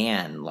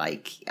man,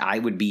 I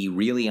would be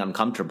really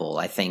uncomfortable,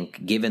 I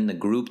think, given the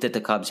group that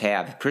the Cubs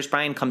have. If Chris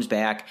Bryant comes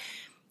back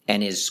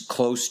and is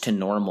close to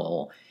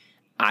normal,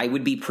 I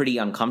would be pretty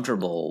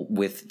uncomfortable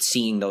with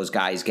seeing those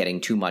guys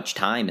getting too much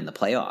time in the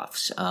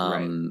playoffs.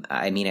 Right.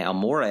 I mean,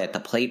 Almora at the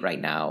plate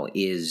right now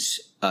is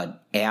an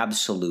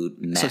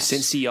absolute mess. So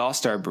since the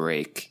All-Star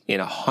break, in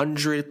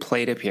 100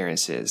 plate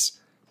appearances,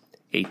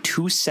 a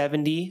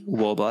 270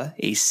 WOBA,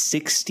 a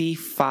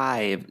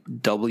 65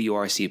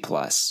 WRC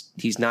plus.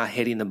 He's not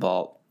hitting the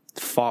ball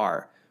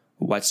far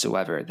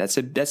whatsoever. That's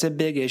a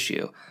big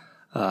issue.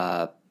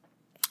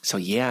 So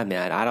yeah,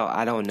 man,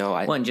 I don't know.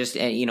 And just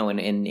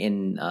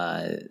in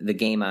the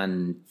game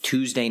on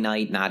Tuesday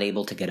night, not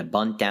able to get a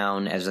bunt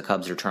down as the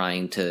Cubs are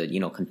trying to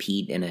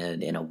compete in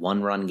a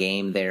 1-run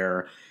game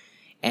there.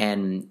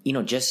 And,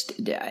 just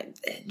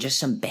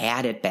some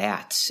bad at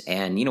bats.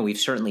 And, we've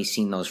certainly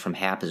seen those from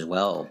Happ as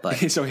well.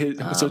 But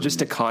so just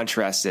to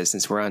contrast this,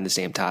 since we're on the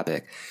same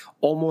topic,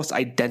 almost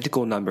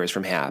identical numbers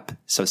from Happ.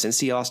 So since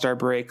the All-Star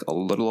break, a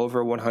little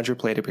over 100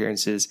 plate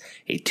appearances,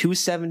 a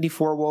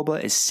 274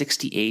 WOBA is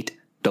 68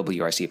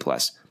 WRC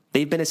plus.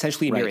 They've been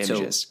essentially mirror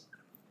images.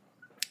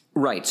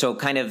 Right, so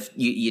kind of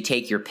you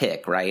take your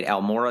pick, right?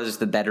 Almora is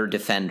the better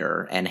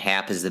defender, and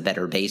Happ is the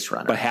better base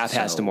runner. But Happ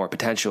has the more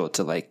potential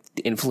to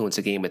influence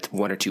a game with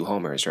 1 or 2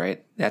 homers,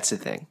 right? That's the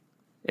thing.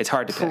 It's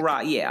hard to pick.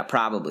 Yeah,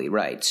 probably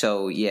right.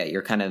 So yeah,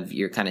 you're kind of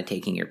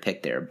taking your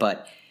pick there,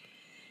 but.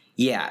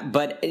 Yeah,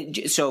 but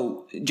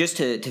so just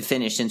to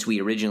finish, since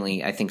we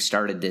originally, I think,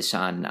 started this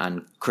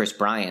on Chris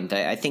Bryant,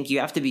 I think you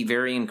have to be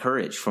very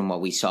encouraged from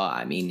what we saw.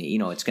 I mean,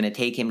 it's going to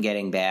take him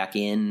getting back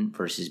in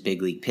versus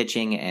big league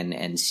pitching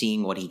and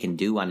seeing what he can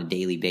do on a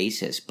daily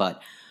basis.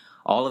 But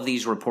all of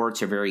these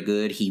reports are very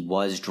good. He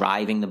was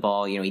driving the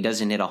ball. He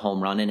doesn't hit a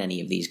home run in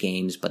any of these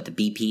games, but the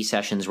BP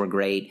sessions were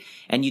great.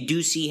 And you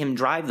do see him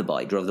drive the ball.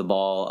 He drove the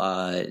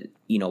ball,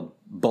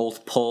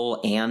 both pull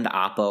and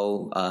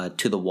oppo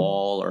to the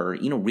wall, or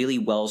really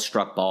well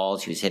struck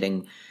balls. He was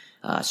hitting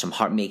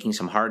making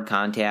some hard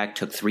contact,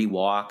 took 3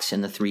 walks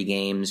in the 3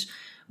 games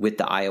with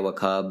the Iowa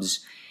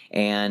Cubs.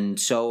 And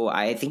so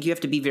I think you have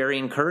to be very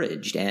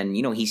encouraged. And,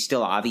 he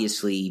still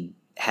obviously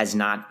has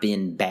not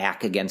been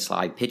back against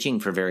live pitching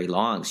for very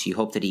long. So you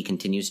hope that he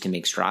continues to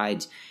make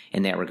strides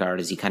in that regard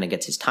as he kind of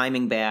gets his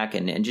timing back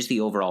and just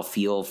the overall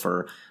feel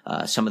for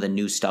some of the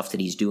new stuff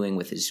that he's doing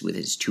with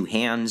his 2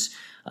 hands.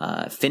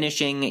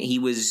 Finishing, he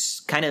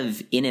was kind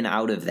of in and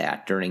out of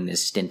that during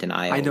this stint in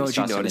Iowa. I know, did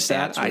you notice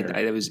that?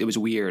 It was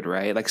weird,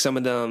 right? Like some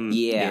of them.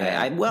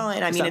 Yeah.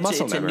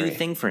 It's a new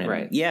thing for him.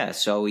 Right. Yeah.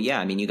 So,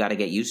 you got to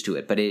get used to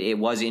it. But it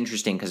was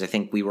interesting because I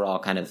think we were all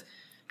kind of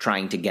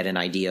trying to get an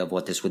idea of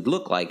what this would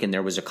look like. And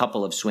there was a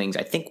couple of swings.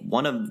 I think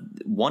one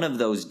of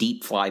those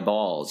deep fly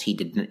balls, he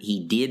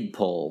did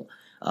pull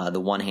the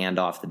one hand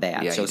off the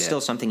bat. Yeah, so it's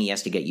still something he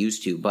has to get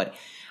used to. But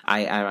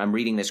I'm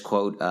reading this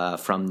quote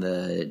from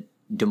the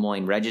Des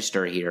Moines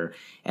Register here,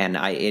 and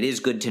it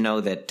is good to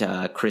know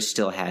that Chris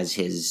still has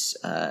his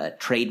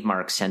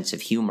trademark sense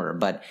of humor.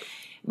 But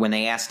when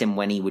they asked him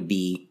when he would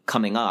be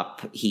coming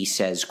up, he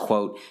says,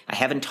 quote, "I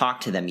haven't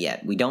talked to them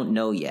yet. We don't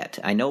know yet.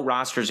 I know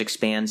rosters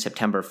expand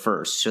September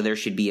 1st, so there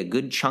should be a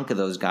good chunk of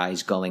those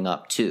guys going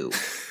up too.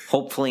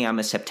 Hopefully I'm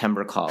a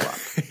September call-up."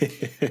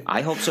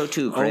 I hope so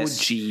too, Chris.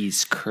 Oh,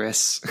 geez,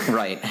 Chris.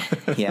 Right.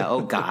 Yeah. Oh,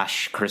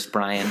 gosh, Chris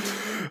Bryant.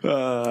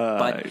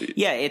 But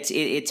yeah, it's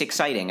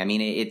exciting. I mean,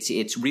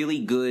 it's really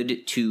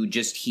good to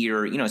just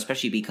hear,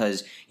 especially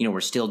because, we're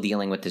still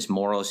dealing with this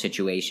Morrow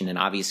situation. And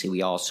obviously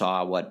we all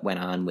saw what went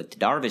on with the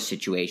Darvish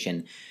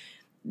situation.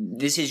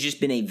 This has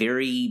just been a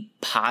very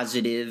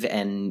positive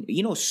and,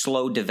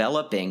 slow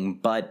developing,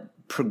 but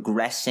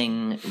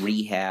progressing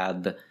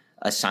rehab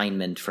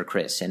assignment for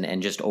Chris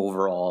and just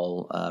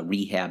overall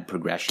rehab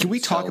progression. Can we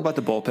talk about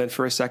the bullpen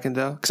for a second,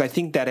 though? Because I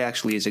think that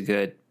actually is a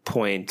good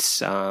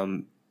point.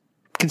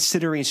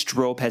 Considering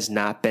Strop has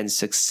not been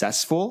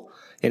successful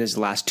in his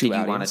last 2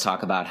 outings. Do you want to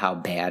talk about how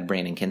bad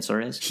Brandon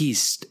Kinsler is?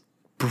 He's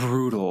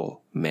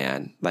brutal,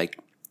 man. Like,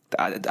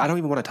 I don't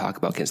even want to talk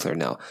about Kinsler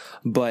now.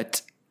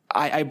 But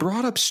I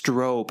brought up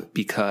Strop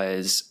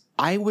because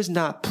I was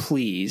not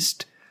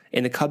pleased,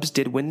 and the Cubs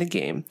did win the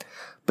game,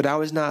 but I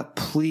was not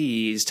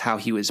pleased how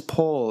he was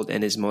pulled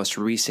in his most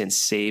recent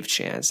save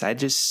chance. I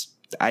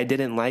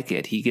didn't like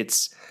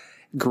it.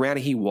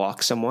 Granted, he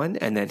walks someone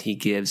and then he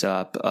gives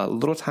up a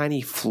little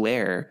tiny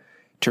flare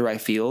to right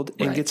field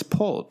and gets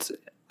pulled.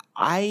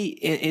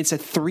 It's a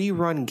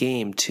 3-run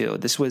game too.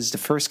 This was the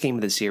first game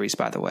of the series,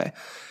 by the way.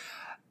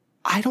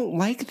 I don't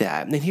like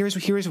that. And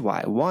here's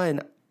why.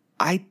 One,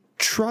 I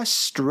trust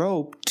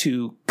Strop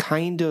to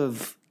kind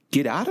of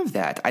get out of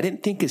that. I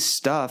didn't think his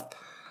stuff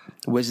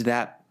was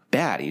that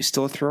bad. He's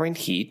still throwing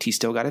heat. He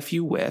still got a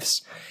few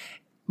whiffs.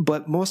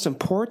 But most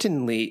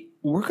importantly,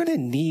 we're going to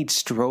need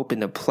Strop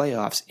in the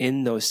playoffs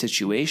in those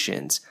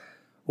situations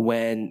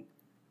when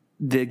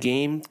the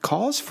game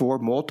calls for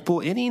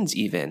multiple innings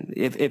even.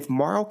 If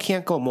Morrow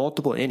can't go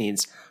multiple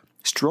innings,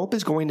 Strop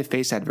is going to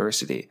face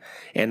adversity.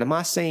 And I'm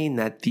not saying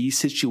that these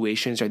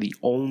situations are the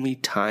only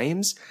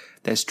times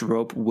that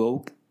Strop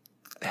will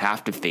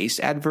have to face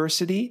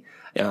adversity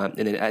in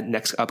the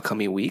next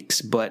upcoming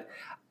weeks, but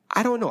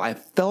I don't know. I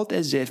felt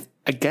as if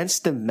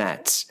against the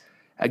Mets,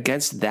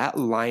 against that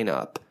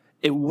lineup,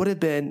 it would have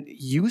been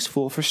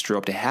useful for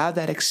Strop to have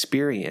that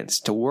experience,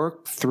 to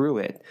work through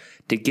it,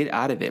 to get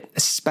out of it,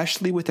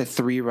 especially with a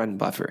 3-run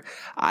buffer.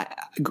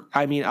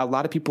 I mean, a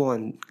lot of people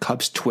on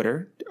Cubs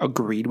Twitter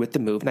agreed with the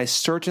move, and I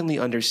certainly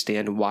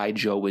understand why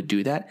Joe would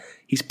do that.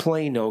 He's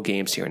playing no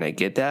games here, and I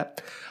get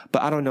that.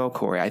 But I don't know,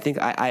 Corey. I think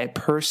I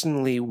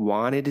personally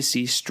wanted to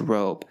see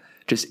Strop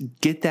just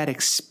get that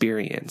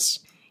experience.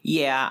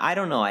 Yeah, I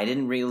don't know. I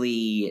didn't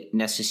really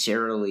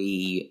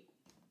necessarily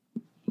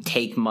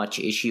take much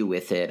issue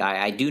with it.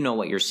 I do know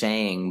what you're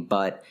saying,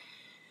 but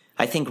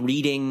I think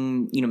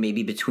reading,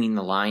 maybe between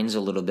the lines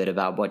a little bit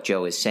about what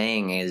Joe is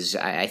saying is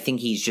I think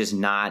he's just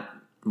not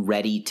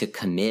ready to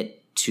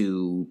commit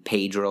to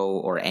Pedro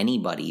or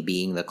anybody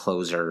being the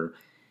closer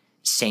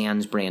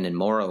sans Brandon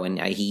Morrow. And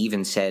he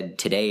even said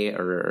today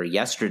or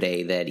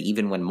yesterday that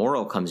even when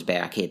Morrow comes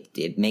back,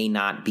 it may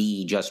not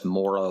be just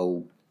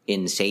Morrow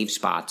in save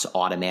spots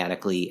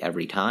automatically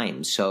every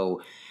time.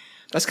 So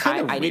that's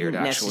kind of weird,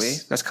 actually.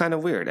 That's kind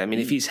of weird. I mean,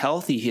 if he's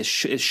healthy, it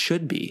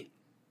should be.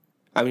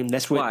 I mean,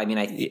 that's what. Well, I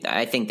mean,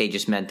 I think they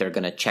just meant they're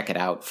going to check it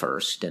out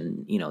first,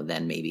 and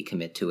then maybe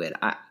commit to it.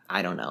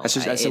 I don't know.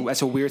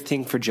 That's a weird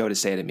thing for Joe to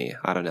say to me.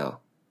 I don't know.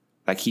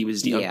 Like he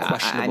was the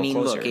unquestionable. I mean,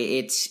 closer. Look,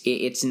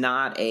 it's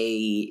not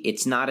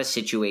a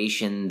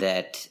situation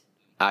that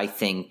I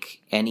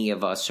think any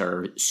of us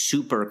are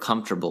super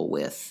comfortable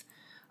with.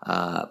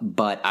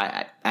 But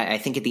I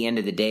think at the end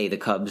of the day, the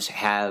Cubs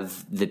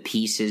have the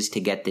pieces to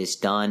get this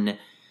done.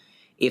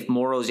 If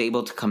Morrow's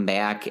able to come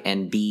back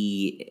and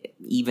be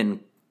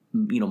even,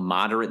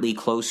 moderately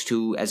close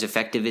to as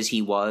effective as he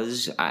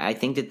was, I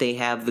think that they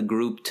have the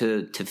group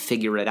to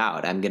figure it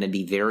out. I'm going to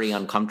be very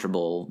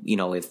uncomfortable,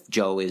 if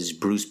Joe is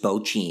Bruce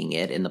Bochying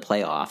it in the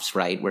playoffs,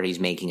 right, where he's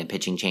making a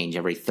pitching change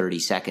every 30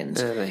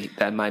 seconds.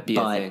 That might be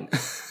a thing.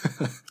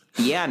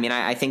 Yeah, I mean,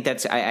 I think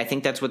that's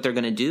what they're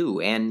going to do.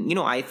 And, you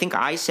know, I think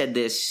I said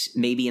this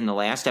maybe in the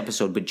last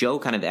episode, but Joe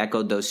kind of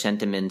echoed those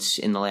sentiments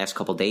in the last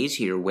couple of days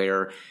here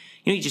where,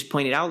 you know, he just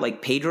pointed out,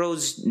 like,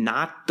 Pedro's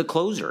not the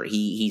closer.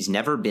 He's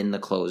never been the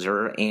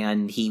closer,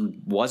 and he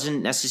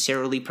wasn't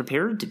necessarily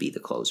prepared to be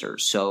the closer.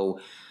 So,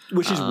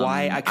 which is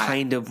why I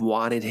kind of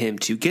wanted him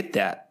to get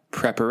that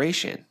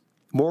preparation.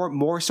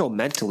 More so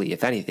mentally,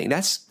 if anything.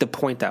 That's the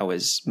point that I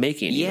was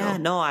making. Yeah, you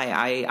know? no,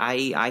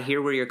 I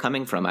hear where you're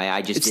coming from.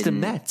 It's the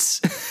Mets.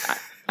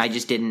 I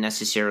just didn't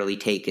necessarily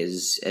take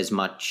as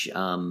much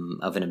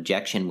of an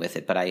objection with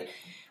it, but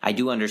I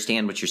do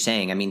understand what you're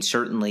saying. I mean,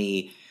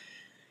 certainly,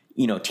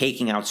 you know,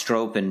 taking out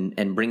Strop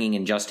and bringing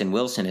in Justin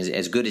Wilson,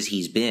 as good as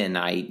he's been,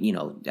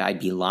 I'd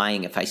be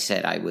lying if I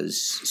said I was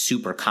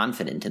super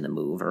confident in the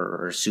move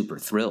or super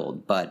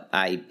thrilled. But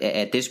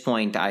at this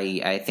point,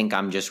 I think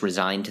I'm just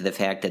resigned to the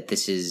fact that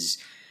this is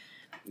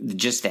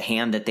just the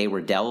hand that they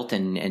were dealt,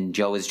 and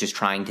Joe is just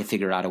trying to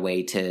figure out a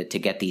way to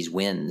get these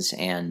wins.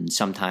 And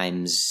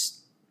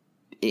sometimes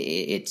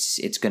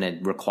it's going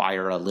to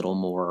require a little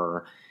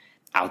more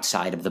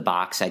outside of the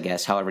box, I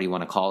guess, however you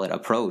want to call it,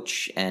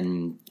 approach.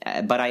 And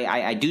but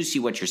I do see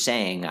what you're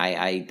saying.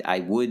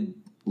 I would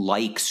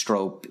like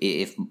Strop,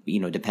 if, you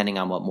know, depending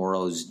on what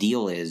Morrow's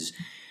deal is,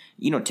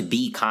 you know, to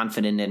be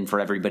confident and for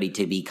everybody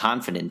to be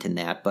confident in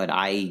that. But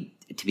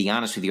to be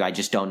honest with you, I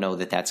just don't know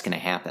that that's going to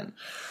happen.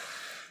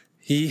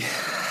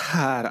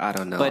 I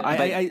don't know. But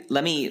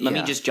let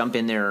me just jump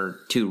in there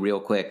too real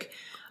quick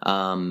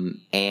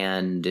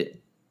and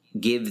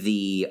give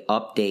the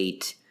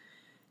update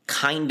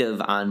kind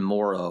of on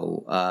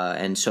Morrow.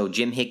 And so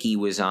Jim Hickey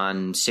was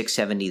on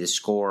 670 The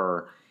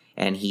Score,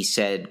 and he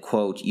said,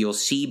 quote, "You'll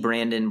see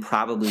Brandon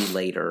probably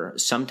later,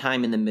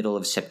 sometime in the middle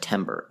of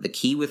September. The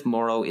key with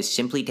Morrow is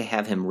simply to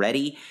have him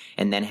ready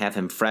and then have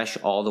him fresh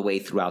all the way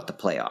throughout the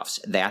playoffs.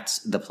 That's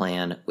the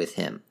plan with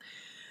him."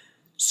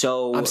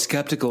 So I'm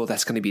skeptical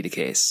that's going to be the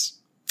case.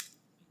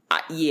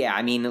 Yeah,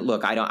 I mean,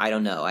 look, I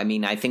don't know. I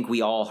mean, I think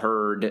we all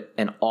heard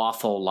an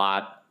awful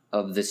lot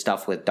of the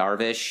stuff with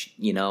Darvish,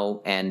 you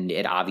know, and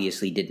it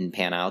obviously didn't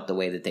pan out the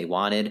way that they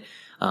wanted.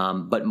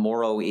 But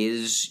Morrow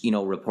is, you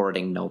know,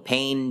 reporting no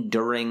pain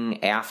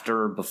during,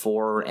 after,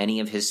 before any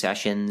of his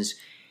sessions.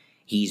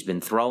 He's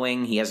been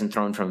throwing. He hasn't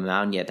thrown from a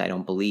mound yet, I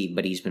don't believe,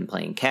 but he's been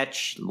playing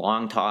catch,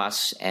 long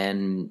toss,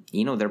 and,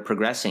 you know, they're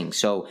progressing.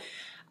 So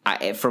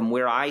from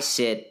where I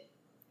sit,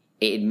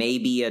 it may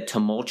be a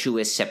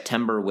tumultuous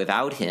September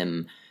without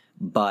him,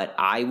 but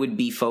I would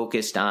be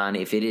focused on,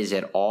 if it is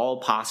at all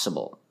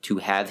possible, to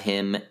have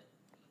him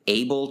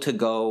able to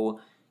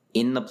go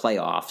in the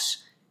playoffs,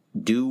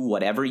 do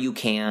whatever you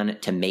can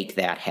to make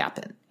that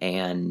happen.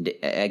 And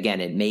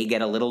again, it may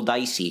get a little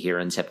dicey here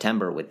in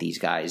September with these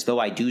guys, though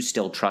I do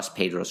still trust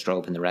Pedro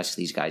Strop and the rest of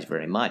these guys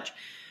very much.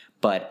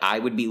 But I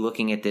would be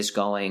looking at this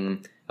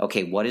going,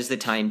 okay, what is the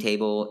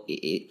timetable?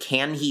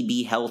 Can he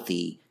be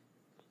healthy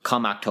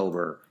come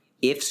October?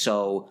 If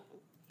so,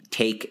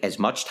 take as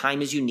much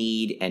time as you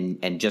need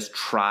and just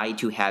try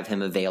to have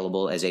him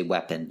available as a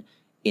weapon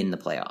in the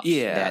playoffs.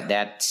 Yeah.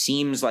 That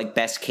seems like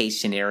best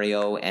case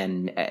scenario,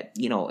 and,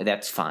 you know,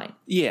 that's fine.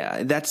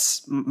 Yeah,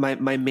 that's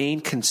my main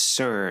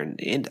concern.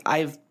 And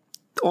I've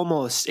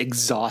almost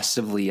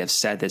exhaustively have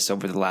said this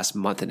over the last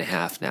month and a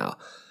half now.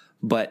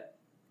 But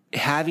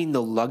having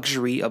the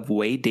luxury of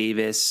Wade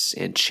Davis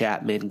and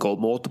Chapman go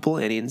multiple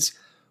innings,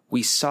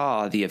 we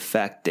saw the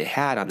effect it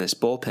had on this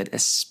bullpen,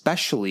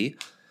 especially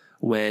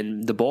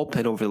when the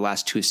bullpen over the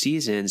last two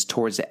seasons,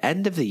 towards the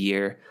end of the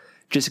year,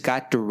 just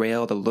got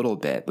derailed a little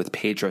bit with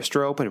Pedro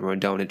Strop and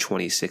Rondon in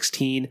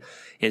 2016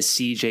 and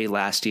CJ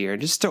last year,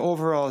 and just the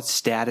overall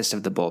status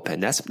of the bullpen.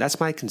 That's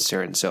my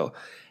concern. So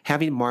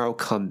having Morrow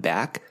come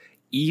back,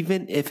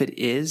 even if it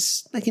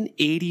is like an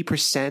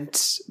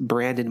 80%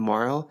 Brandon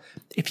Morrow,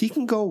 if he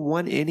can go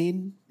one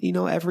inning, you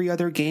know, every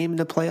other game in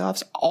the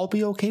playoffs, I'll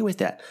be okay with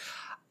that.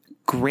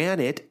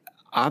 Granted,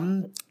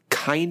 I'm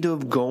kind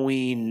of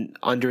going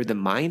under the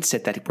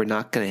mindset that we're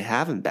not going to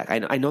have him back.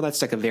 I know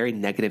that's like a very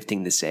negative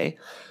thing to say,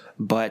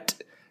 but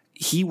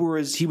he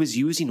was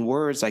using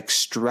words like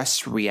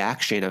stress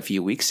reaction a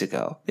few weeks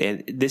ago.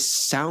 And this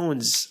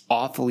sounds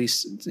awfully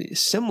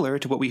similar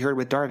to what we heard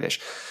with Darvish.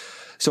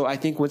 So I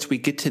think once we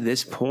get to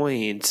this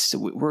point,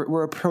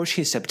 we're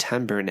approaching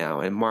September now,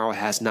 and Morrow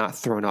has not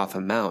thrown off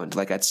a mound.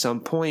 Like, at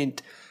some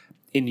point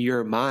in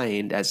your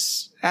mind,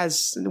 as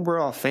we're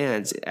all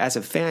fans, as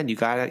a fan, you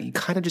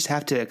kind of just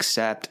have to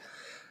accept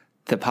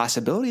the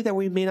possibility that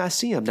we may not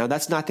see him. Now,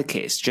 that's not the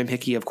case. Jim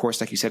Hickey, of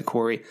course, like you said,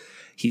 Corey,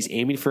 he's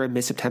aiming for a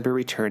mid-September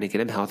return to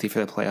get him healthy for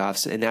the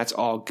playoffs, and that's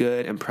all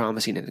good and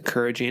promising and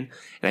encouraging,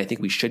 and I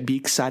think we should be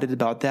excited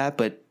about that.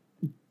 But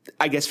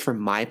I guess from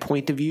my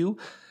point of view,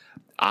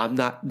 I'm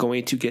not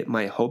going to get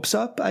my hopes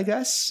up, I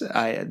guess.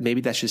 Maybe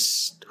that's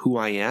just who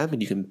I am,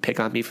 and you can pick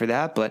on me for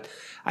that, but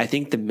I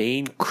think the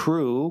main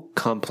crew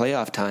come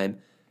playoff time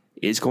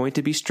is going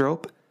to be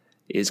Strop,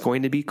 is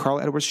going to be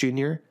Carl Edwards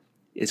Jr.,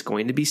 is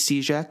going to be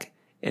Cishek,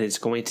 and it's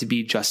going to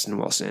be Justin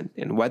Wilson.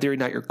 And whether or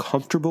not you're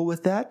comfortable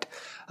with that,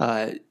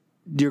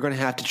 you're going to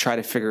have to try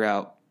to figure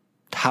out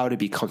how to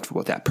be comfortable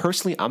with that.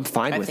 Personally, I'm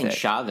fine with it. I think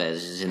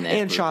Chavez is in that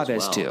and group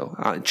Chavez as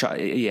well.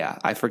 too. Yeah,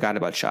 I forgot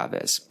about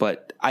Chavez,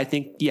 but I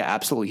think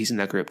absolutely he's in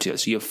that group too.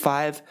 So you have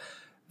 5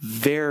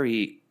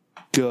 very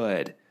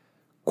good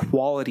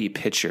quality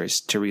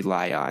pitchers to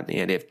rely on,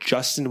 and if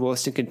Justin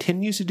Wilson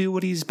continues to do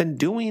what he's been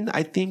doing,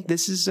 I think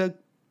this is a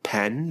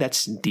pen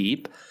that's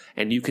deep,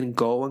 and you can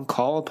go and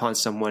call upon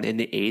someone in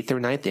the 8th or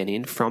 9th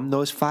inning from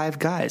those 5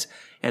 guys.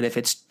 And if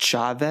it's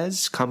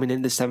Chavez coming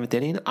in the 7th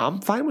inning,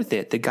 I'm fine with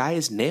it. The guy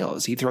is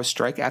nails. He throws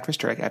strike after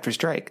strike after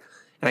strike.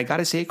 And I got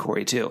to say,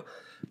 Corey, too,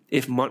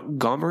 if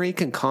Montgomery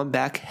can come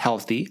back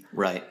healthy,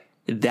 right,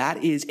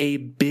 that is a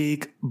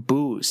big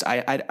boost.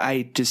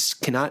 I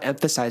just cannot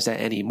emphasize that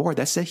anymore.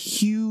 That's a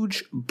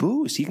huge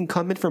boost. He can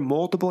come in for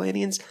multiple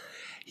innings.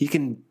 He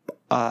can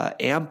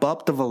amp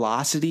up the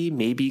velocity,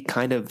 maybe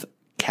kind of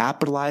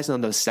capitalize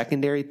on those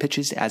secondary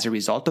pitches as a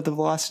result of the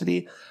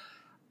velocity.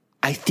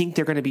 I think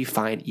they're going to be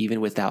fine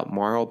even without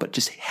Morrow, but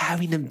just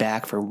having him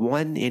back for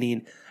 1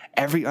 inning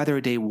every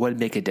other day would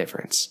make a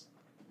difference.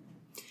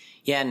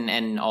 Yeah,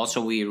 and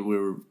also we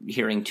were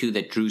hearing too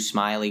that Drew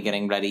Smiley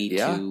getting ready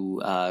to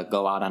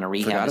go out on a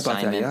rehab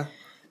assignment. That,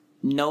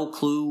 no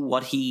clue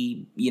what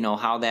he,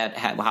 how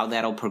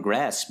that'll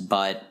progress,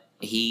 but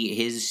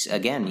his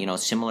again,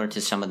 similar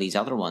to some of these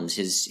other ones,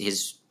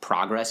 his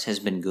progress has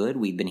been good.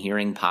 We've been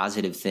hearing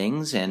positive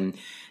things, and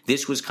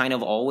this was kind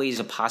of always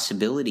a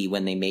possibility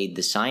when they made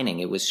the signing.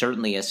 It was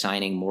certainly a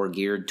signing more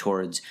geared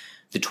towards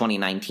the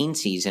 2019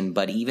 season,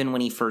 but even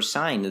when he first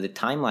signed, the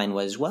timeline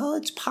was, well,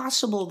 it's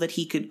possible that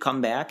he could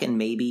come back and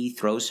maybe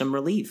throw some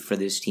relief for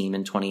this team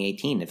in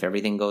 2018 if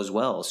everything goes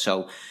well.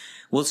 So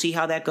we'll see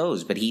how that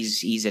goes. But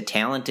he's a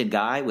talented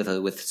guy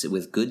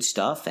with good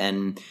stuff,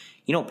 and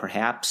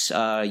perhaps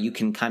you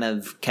can kind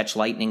of catch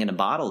lightning in a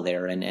bottle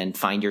there and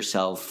find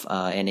yourself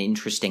an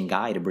interesting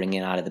guy to bring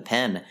in out of the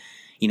pen.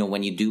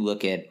 When you do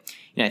look at,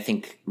 I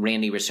think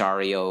Randy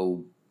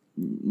Rosario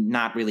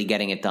not really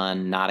getting it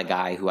done, not a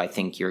guy who I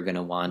think you're going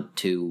to want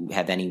to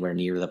have anywhere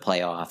near the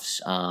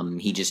playoffs.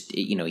 He just,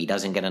 he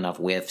doesn't get enough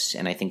whiffs,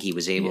 and I think he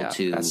was able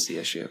to that's the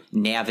issue.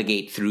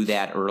 Navigate through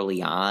that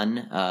early on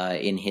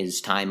in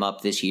his time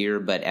up this year.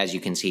 But as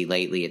you can see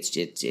lately, it's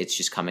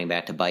just coming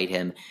back to bite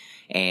him.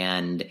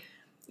 And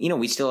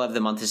we still have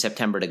the month of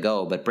September to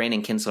go, but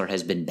Brandon Kintzler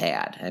has been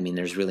bad. I mean,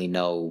 there's really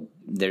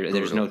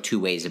there's no two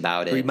ways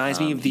about it. It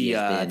reminds me of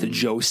the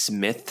Joe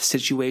Smith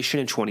situation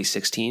in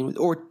 2016,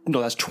 or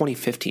no, that's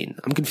 2015.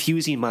 I'm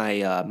confusing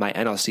my my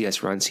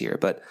NLCS runs here,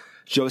 but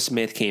Joe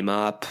Smith came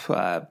up,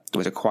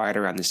 was acquired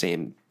around the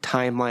same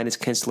timeline as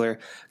Kintzler,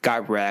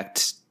 got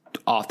wrecked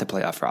off the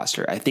playoff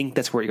roster. I think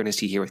that's what you're going to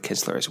see here with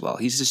Kintzler as well.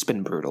 He's just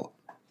been brutal.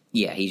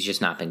 Yeah, he's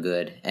just not been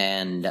good.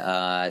 And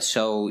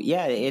so,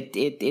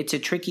 it's a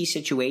tricky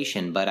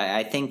situation. But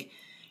I think,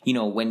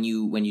 when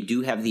you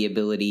do have the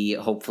ability,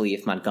 hopefully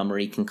if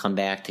Montgomery can come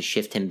back, to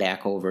shift him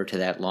back over to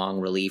that long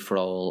relief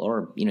role,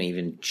 or,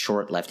 even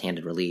short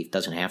left-handed relief,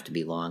 doesn't have to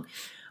be long,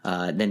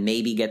 then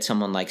maybe get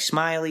someone like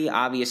Smiley.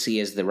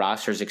 Obviously, as the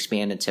rosters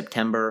expand in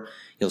September,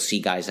 you'll see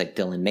guys like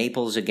Dylan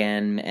Maples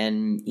again.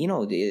 And,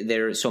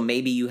 so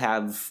maybe you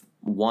have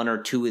one or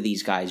two of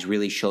these guys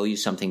really show you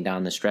something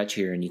down the stretch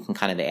here, and you can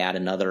kind of add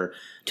another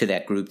to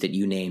that group that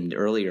you named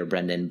earlier,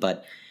 Brendan.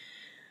 But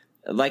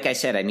like I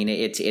said, I mean,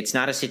 it's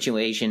not a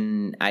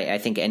situation I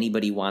think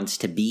anybody wants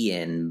to be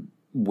in,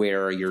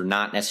 where you're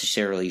not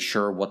necessarily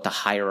sure what the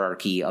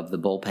hierarchy of the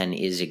bullpen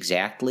is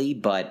exactly,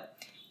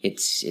 but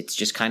it's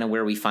just kind of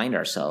where we find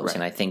ourselves. Right.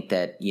 And I think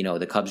that,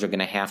 the Cubs are going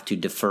to have to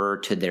defer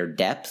to their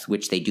depth,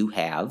 which they do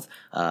have,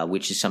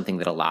 which is something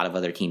that a lot of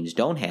other teams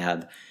don't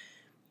have.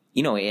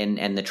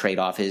 And the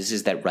trade-off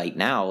is that right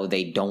now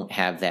they don't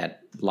have that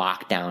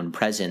lockdown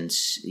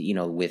presence,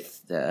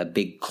 with a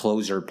big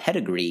closer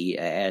pedigree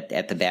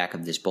at the back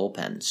of this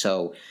bullpen.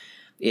 So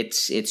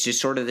it's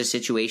just sort of the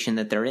situation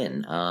that they're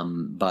in.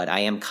 But I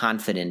am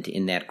confident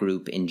in that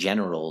group in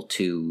general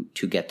to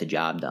get the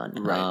job done.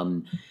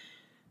 Right.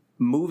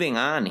 Moving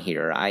on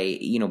here,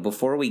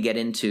 before we get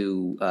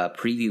into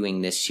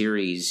previewing this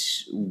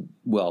series,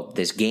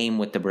 this game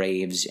with the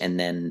Braves and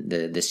then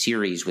the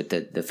series with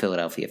the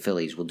Philadelphia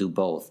Phillies, we'll do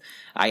both.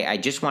 I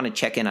just want to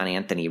check in on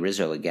Anthony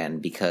Rizzo again,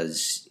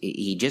 because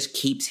he just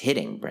keeps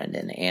hitting,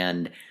 Brendan.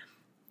 And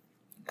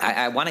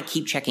I want to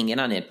keep checking in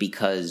on it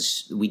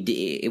because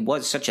it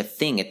was such a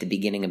thing at the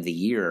beginning of the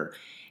year.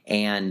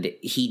 And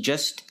he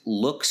just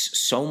looks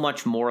so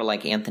much more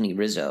like Anthony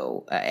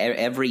Rizzo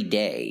every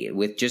day,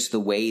 with just the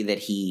way that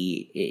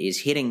he is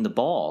hitting the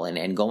ball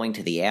and going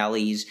to the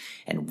alleys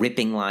and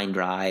ripping line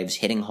drives,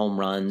 hitting home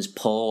runs,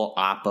 pull,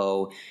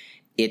 oppo.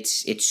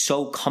 It's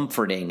so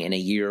comforting in a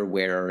year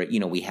where,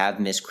 we have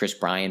missed Chris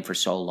Bryant for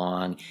so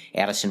long.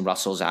 Addison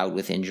Russell's out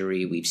with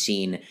injury. We've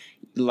seen,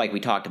 like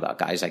we talked about,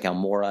 guys like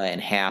Almora and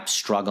Happ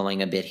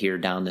struggling a bit here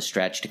down the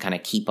stretch to kind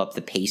of keep up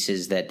the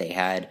paces that they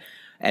had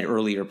at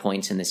earlier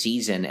points in the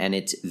season. And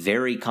it's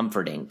very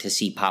comforting to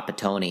see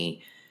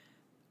Papatoni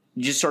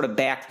just sort of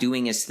back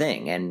doing his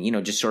thing, and,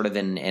 just sort of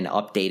an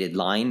updated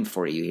line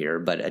for you here.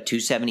 But a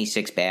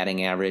 276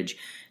 batting average,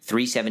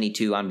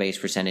 .372 on base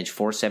percentage,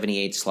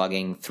 .478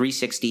 slugging,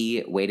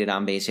 .360 weighted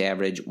on base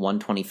average,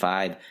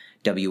 .125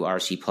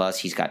 WRC plus.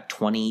 He's got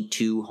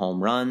 22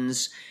 home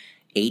runs,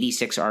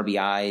 86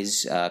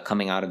 RBIs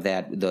coming out of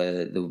that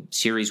the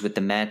series with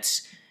the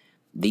Mets.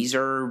 These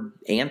are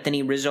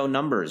Anthony Rizzo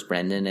numbers,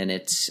 Brendan, and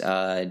it's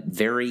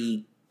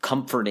very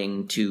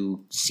comforting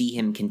to see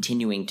him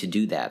continuing to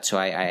do that. So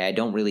I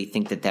don't really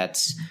think that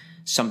that's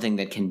something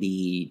that can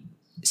be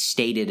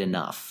stated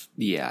enough.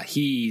 Yeah,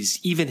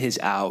 even his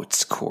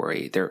outs,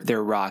 Corey,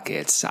 they're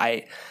rockets.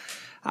 I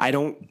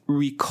don't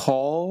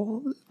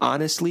recall,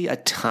 honestly, a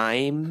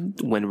time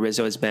when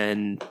Rizzo has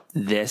been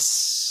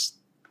this,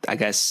 I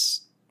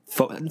guess,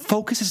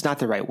 focus is not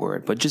the right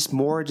word, but just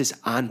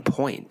on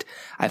point.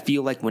 I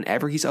feel like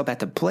whenever he's up at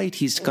the plate,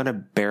 he's going to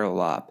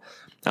barrel up.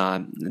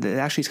 That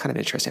actually is kind of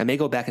interesting. I may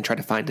go back and try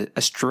to find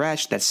a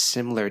stretch that's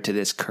similar to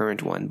this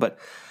current one, but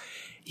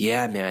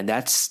yeah, man,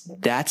 that's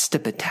the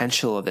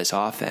potential of this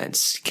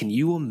offense. Can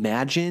you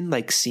imagine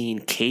like seeing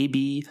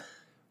KB,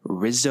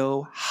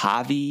 Rizzo,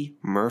 Javi,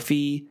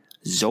 Murphy,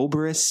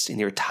 Zobrist in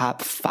your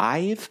top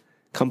 5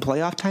 come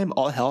playoff time,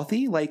 all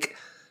healthy? Like,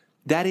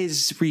 that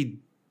is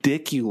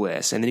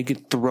ridiculous. And then you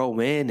could throw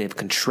in if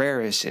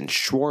Contreras and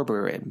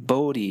Schwarber and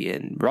Bodie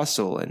and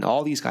Russell and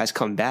all these guys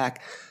come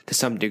back to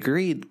some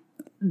degree.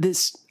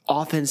 This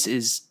offense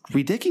is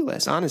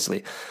ridiculous,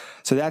 honestly.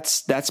 So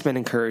that's been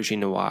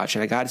encouraging to watch.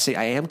 And I got to say,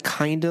 I am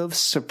kind of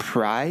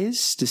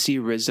surprised to see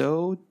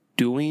Rizzo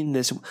doing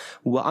this.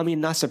 Well, I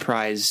mean, not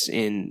surprised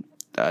in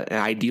an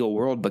ideal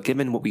world, but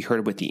given what we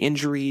heard with the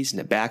injuries and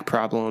the back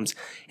problems,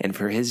 and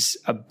for his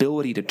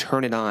ability to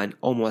turn it on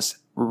almost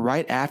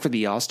right after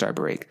the All-Star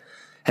break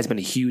has been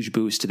a huge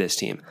boost to this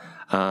team.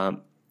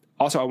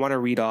 Also, I want to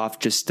read off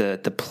just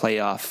the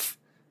playoff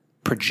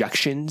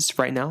projections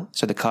right now.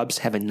 So the Cubs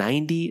have a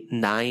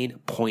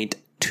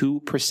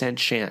 99.2%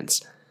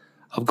 chance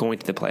of going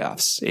to the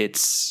playoffs.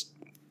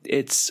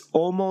 It's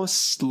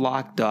almost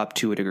locked up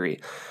to a degree.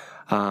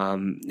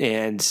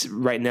 And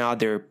right now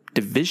their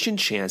division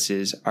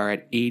chances are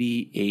at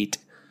 88%.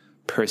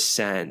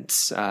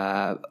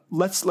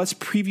 Let's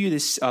preview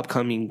this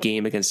upcoming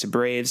game against the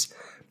Braves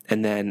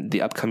and then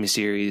the upcoming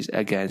series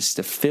against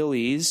the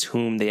Phillies,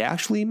 whom they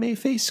actually may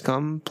face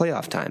come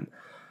playoff time.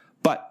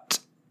 But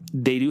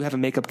they do have a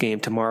makeup game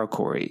tomorrow,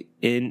 Corey,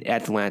 in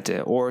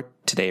Atlanta, or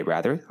today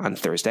rather, on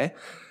Thursday.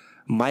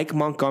 Mike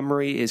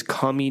Montgomery is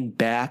coming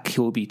back. He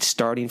will be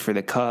starting for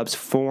the Cubs,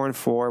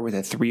 4-4 with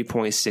a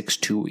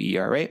 3.62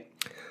 ERA.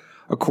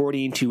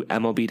 According to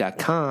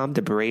MLB.com,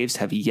 the Braves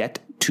have yet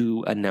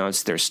to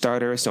announce their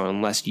starter. So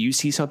unless you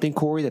see something,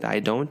 Corey, that I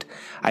don't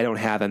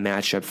have a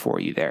matchup for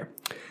you there.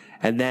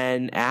 And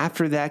then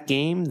after that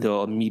game,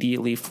 they'll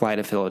immediately fly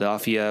to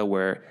Philadelphia,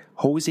 where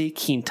Jose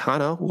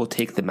Quintana will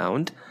take the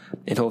mound,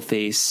 and he'll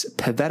face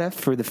Pivetta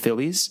for the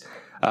Phillies.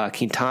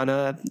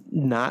 Quintana,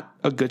 not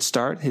a good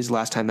start. His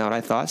last time out, I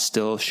thought,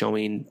 still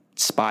showing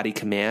spotty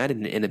command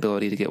and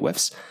inability to get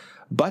whiffs.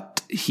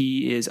 But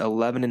he is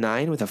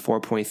 11-9 with a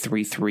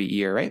 4.33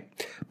 ERA.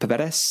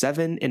 Pivetta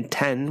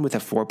 7-10 with a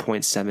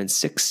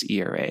 4.76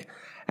 ERA.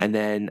 And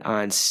then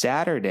on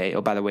Saturday,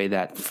 oh, by the way,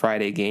 that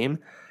Friday game,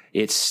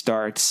 it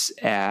starts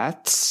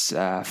at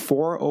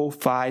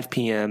 4:05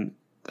 p.m.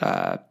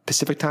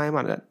 Pacific time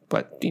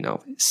but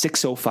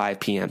 6:05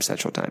 p.m.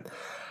 Central time.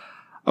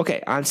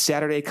 Okay, on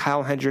Saturday,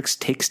 Kyle Hendricks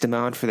takes the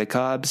mound for the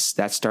Cubs.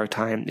 That start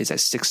time is at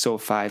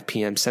 6:05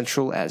 p.m.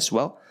 Central as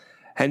well.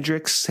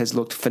 Hendricks has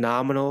looked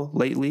phenomenal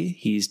lately.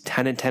 He's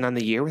 10-10 on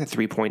the year with a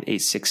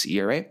 3.86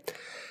 ERA.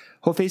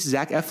 He'll face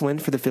Zach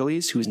Eflin for the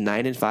Phillies, who's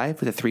 9-5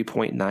 with a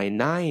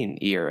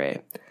 3.99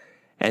 ERA.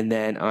 And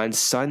then on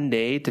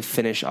Sunday, to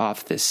finish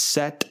off this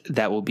set,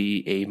 that will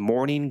be a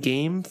morning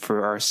game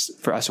for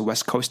us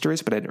West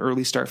Coasters, but an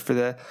early start for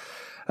the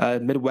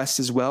Midwest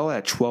as well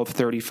at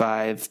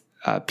 12:35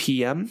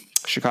 p.m.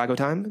 Chicago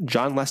time.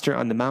 John Lester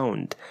on the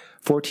mound,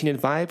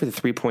 14-5 with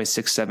a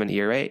 3.67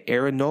 ERA.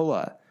 Aaron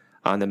Nola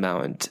on the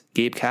mound.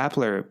 Gabe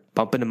Kapler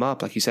bumping him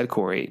up, like you said,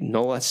 Corey.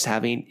 Nola's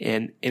having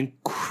an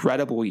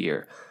incredible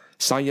year.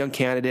 Cy Young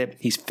candidate.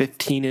 He's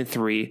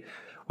 15-3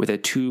 with a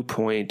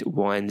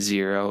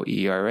 2.10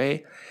 ERA.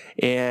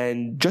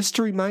 And just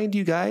to remind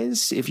you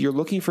guys, if you're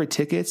looking for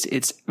tickets,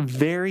 it's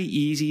very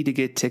easy to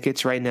get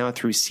tickets right now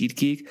through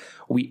SeatGeek.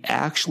 We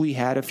actually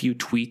had a few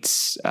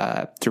tweets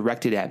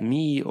directed at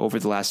me over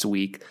the last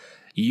week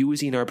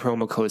using our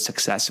promo code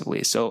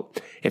successfully. So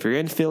if you're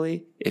in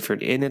Philly, if you're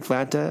in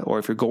Atlanta, or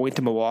if you're going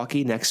to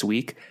Milwaukee next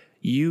week,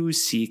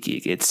 use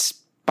SeatGeek. It's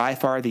by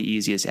far the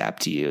easiest app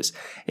to use.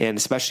 And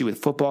especially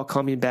with football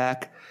coming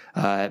back,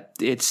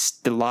 it's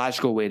the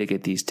logical way to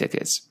get these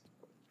tickets.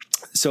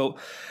 So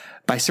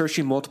by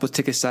searching multiple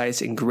ticket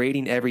sites and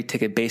grading every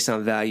ticket based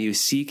on value,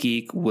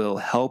 SeatGeek will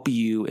help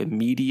you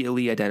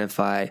immediately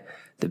identify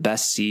the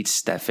best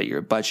seats that fit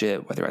your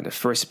budget, whether on the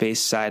first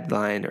base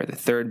sideline or the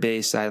third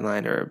base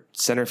sideline or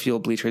center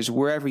field bleachers,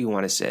 wherever you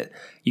want to sit,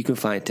 you can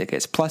find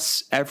tickets.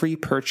 Plus, every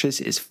purchase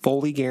is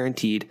fully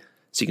guaranteed,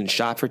 so you can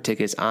shop for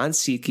tickets on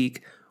SeatGeek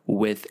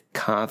with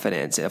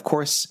confidence. And of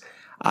course,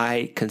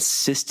 I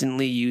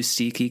consistently use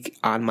SeatGeek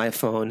on my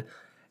phone.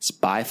 It's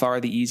by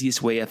far the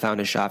easiest way I found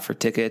to shop for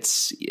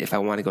tickets. If I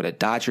want to go to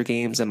Dodger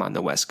games, I'm on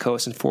the West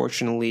Coast,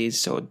 unfortunately,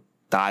 so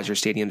Dodger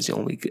Stadium is the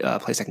only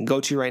place I can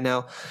go to right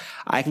now.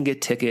 I can get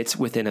tickets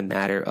within a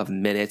matter of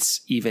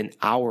minutes, even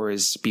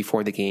hours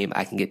before the game.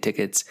 I can get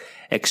tickets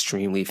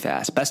extremely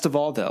fast. Best of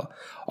all, though,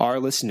 our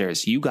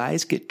listeners, you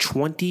guys get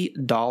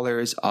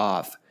 $20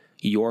 off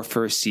your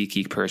first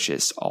SeatGeek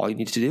purchase. All you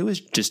need to do is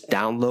just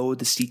download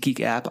the SeatGeek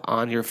app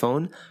on your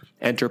phone,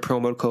 enter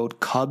promo code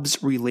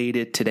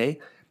CubsRelated today.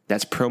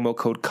 That's promo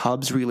code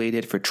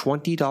CubsRelated for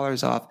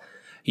 $20 off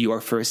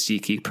your first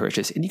SeatGeek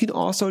purchase. And you can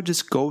also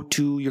just go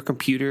to your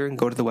computer and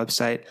go to the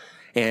website,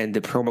 and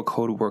the promo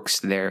code works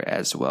there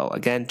as well.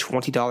 Again,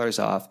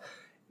 $20 off,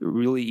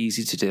 really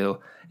easy to do,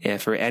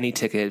 and for any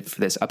ticket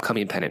for this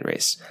upcoming pennant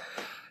race.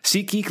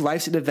 SeatGeek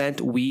Life's an event.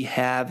 We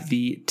have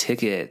the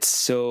tickets.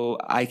 So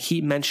I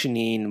keep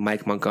mentioning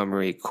Mike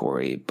Montgomery,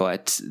 Corey,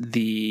 but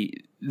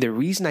the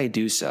reason I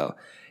do so,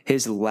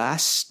 his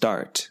last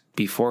start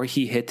before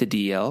he hit the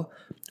DL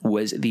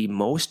was the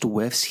most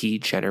whiffs he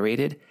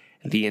generated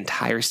the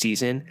entire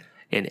season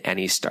in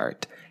any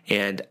start.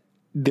 And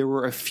there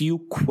were a few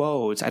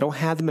quotes. I don't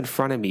have them in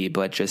front of me,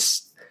 but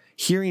just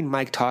hearing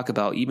Mike talk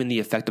about even the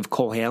effect of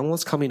Cole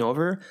Hamels coming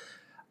over,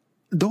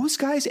 those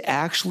guys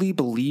actually,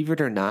 believe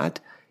it or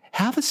not,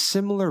 have a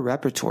similar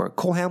repertoire.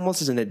 Cole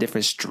Hamels is in a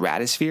different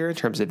stratosphere in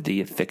terms of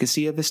the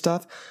efficacy of his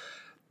stuff,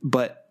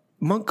 but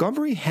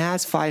Montgomery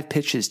has 5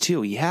 pitches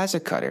too. He has a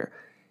cutter,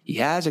 he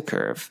has a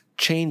curve,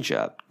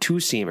 changeup,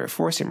 2-seamer,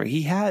 4-seamer.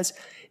 He has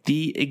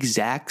the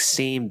exact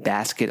same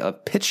basket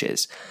of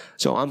pitches.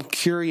 So I'm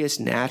curious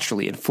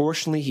naturally.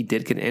 Unfortunately, he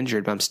did get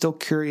injured, but I'm still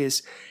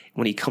curious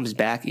when he comes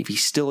back if he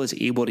still is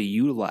able to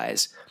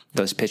utilize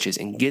those pitches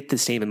and get the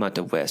same amount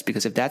of whiffs.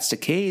 Because if that's the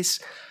case,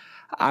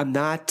 I'm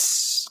not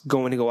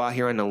going to go out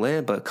here on a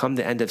limb, but come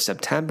the end of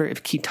September,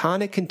 if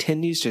Quintana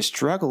continues to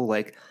struggle,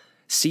 like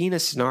seeing a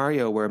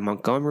scenario where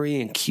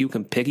Montgomery and Q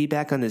can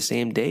piggyback on the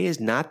same day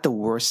is not the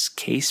worst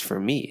case for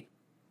me.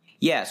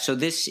 Yeah, so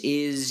this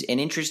is an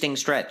interesting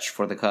stretch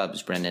for the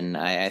Cubs, Brendan.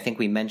 I think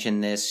we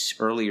mentioned this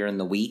earlier in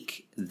the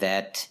week,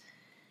 that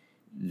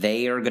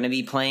they are going to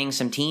be playing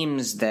some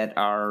teams that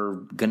are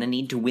going to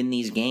need to win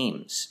these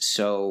games.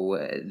 So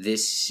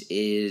this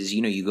is,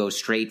 you go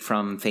straight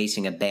from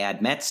facing a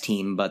bad Mets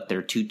team, but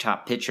their 2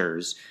 top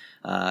pitchers,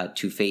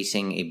 to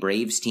facing a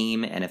Braves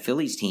team and a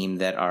Phillies team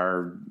that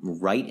are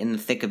right in the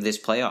thick of this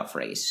playoff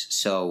race.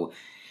 So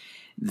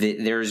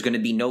there's going to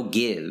be no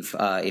give,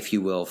 if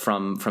you will,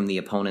 from the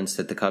opponents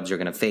that the Cubs are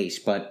going to face.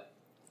 But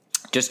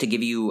just to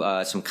give you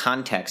some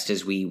context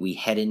as we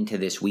head into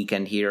this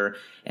weekend here,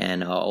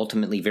 and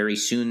ultimately very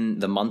soon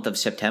the month of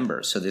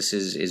September. So this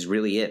is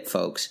really it,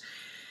 folks.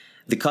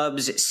 The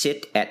Cubs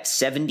sit at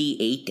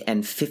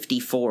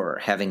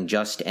 78-54, having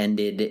just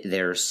ended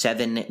their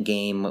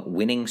 7-game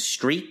winning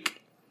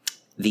streak.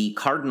 The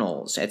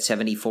Cardinals at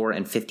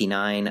 74-59,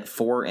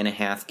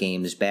 4.5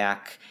 games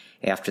back,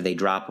 after they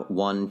drop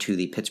 1 to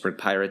the Pittsburgh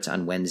Pirates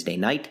on Wednesday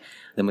night.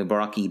 The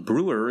Milwaukee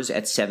Brewers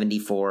at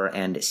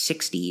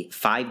 74-60,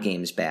 5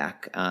 games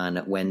back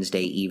on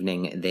Wednesday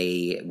evening.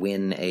 They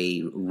win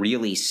a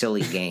really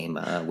silly game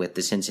with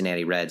the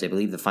Cincinnati Reds. I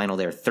believe the final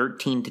there,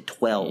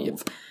 13-12. Yep.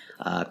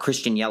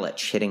 Christian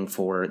Yelich hitting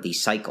for the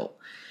cycle.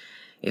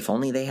 If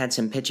only they had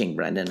some pitching,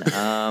 Brendan.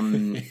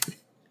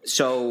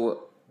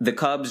 So the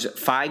Cubs,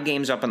 5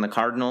 games up on the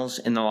Cardinals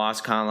in the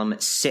loss column,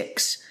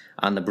 6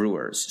 on the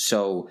Brewers.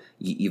 So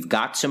you've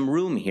got some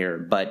room here,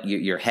 but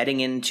you're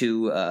heading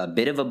into a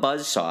bit of a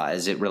buzzsaw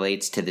as it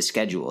relates to the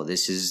schedule.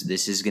 This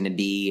is going to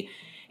be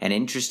an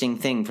interesting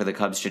thing for the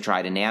Cubs to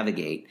try to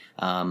navigate.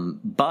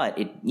 But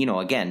it,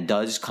 again,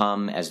 does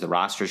come as the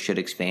roster should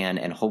expand,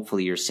 and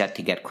hopefully you're set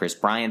to get Chris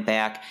Bryant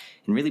back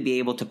and really be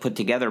able to put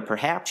together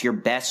perhaps your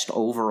best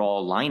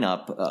overall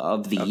lineup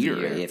of the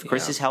year. If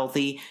Chris is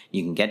healthy,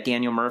 you can get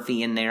Daniel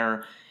Murphy in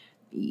there.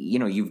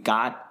 You've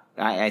got,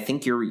 I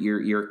think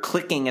you're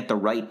clicking at the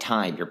right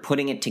time. You're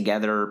putting it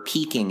together,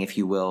 peaking, if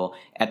you will,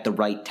 at the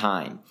right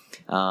time.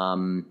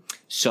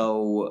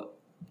 So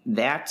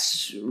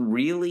that's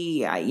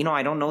really,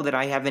 I don't know that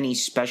I have any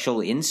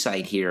special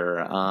insight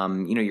here.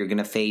 You're going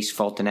to face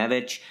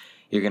Foltynewicz.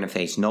 You're going to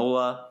face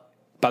Nola.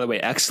 By the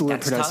way,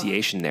 excellent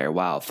pronunciation there.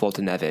 Wow,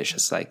 Foltynewicz.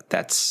 It's like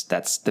that's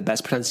the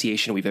best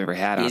pronunciation we've ever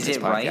had on this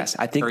podcast. Right?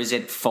 I think, or is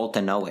it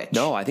Foltynewicz?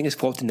 No, I think it's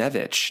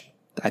Foltynewicz.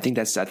 I think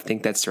that's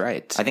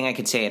right. I think I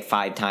could say it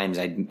 5 times.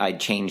 I'd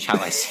change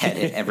how I said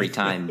it every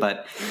time.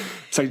 But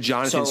it's like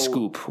Jonathan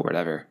Scoop or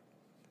whatever.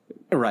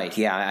 Right.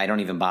 Yeah. I don't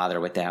even bother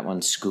with that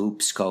one.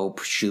 Scoop, Scope,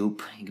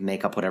 Shoop. You can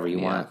make up whatever you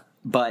want.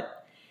 But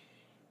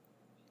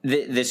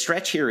the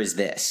stretch here is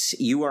this.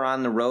 You are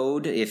on the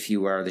road if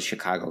you are the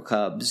Chicago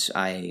Cubs.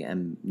 I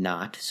am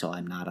not, so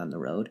I'm not on the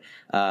road.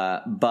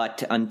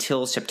 But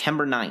until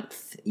September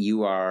 9th,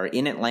 you are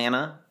in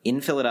Atlanta, in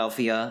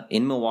Philadelphia,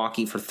 in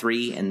Milwaukee for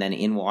 3, and then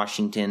in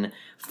Washington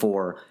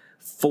for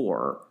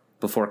 4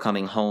 before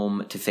coming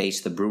home to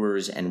face the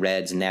Brewers and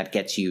Reds, and that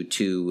gets you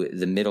to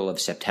the middle of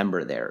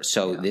September there.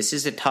 So this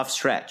is a tough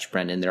stretch,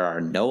 Brendan. There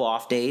are no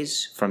off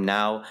days from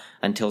now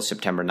until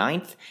September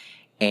 9th.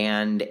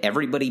 and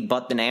everybody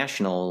but the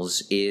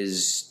Nationals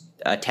is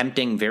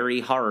attempting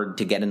very hard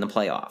to get in the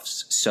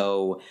playoffs.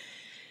 So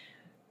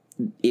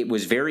it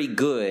was very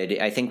good.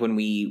 I think when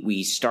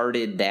we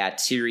started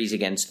that series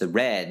against the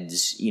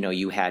Reds,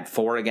 you had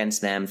 4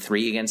 against them,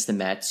 3 against the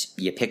Mets.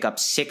 You pick up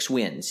 6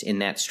 wins in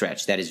that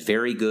stretch. That is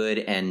very good,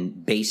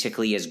 and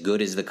basically as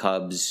good as the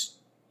Cubs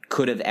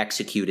could have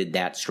executed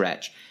that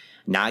stretch.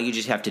 Now you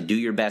just have to do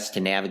your best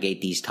to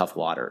navigate these tough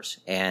waters,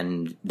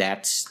 and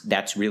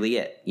that's really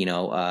it.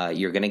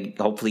 You're going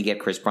to hopefully get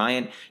Chris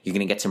Bryant. You're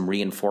going to get some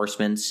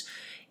reinforcements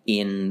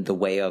in the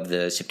way of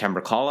the September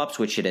call-ups,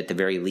 which should at the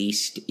very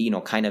least,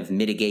 kind of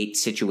mitigate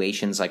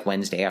situations like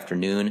Wednesday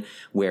afternoon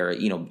where,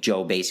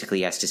 Joe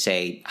basically has to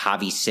say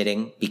Javi's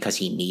sitting because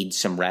he needs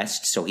some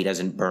rest so he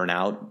doesn't burn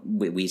out.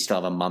 We still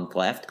have a month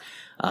left.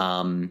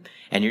 And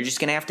you're just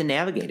going to have to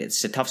navigate it.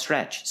 It's a tough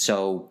stretch.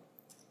 So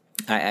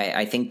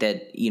I think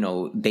that,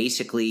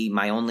 basically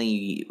my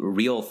only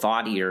real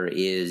thought here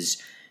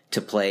is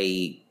to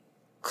play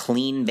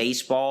clean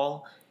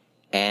baseball,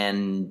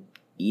 and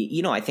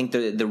I think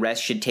the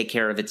rest should take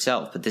care of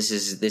itself. But this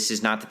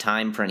is not the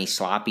time for any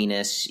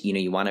sloppiness.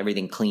 You want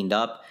everything cleaned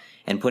up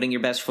and putting your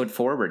best foot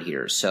forward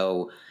here.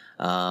 So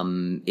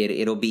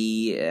it'll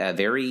be a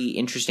very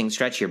interesting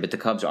stretch here. But the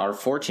Cubs are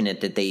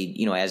fortunate that they,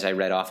 as I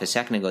read off a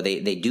second ago,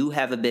 they do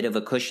have a bit of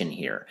a cushion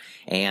here.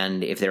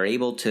 And if they're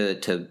able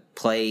to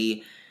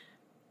play,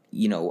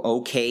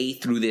 okay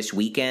through this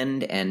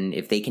weekend, and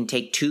if they can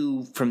take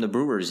 2 from the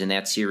Brewers in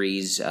that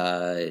series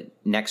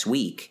next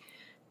week,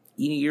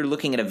 you're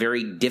looking at a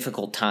very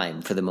difficult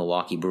time for the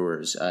Milwaukee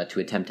Brewers to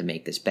attempt to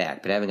make this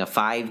back. But having a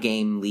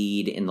 5-game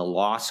lead in the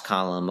loss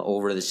column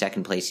over the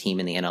second-place team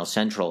in the NL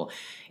Central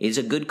is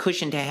a good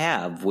cushion to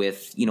have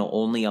with,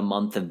 only a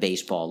month of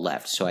baseball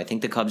left. So I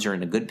think the Cubs are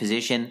in a good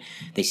position.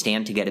 They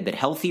stand to get a bit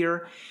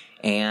healthier.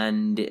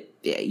 And,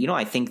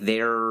 I think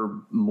they're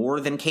more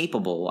than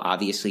capable,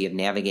 obviously, of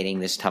navigating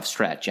this tough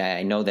stretch.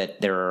 I know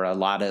that there are a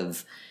lot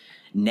of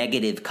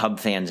negative Cub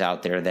fans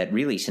out there that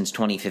really since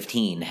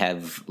 2015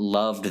 have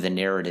loved the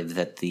narrative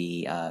that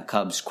the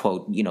Cubs,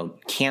 quote,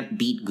 can't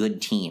beat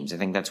good teams. I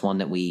think that's one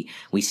that we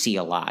see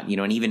a lot,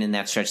 and even in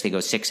that stretch, they go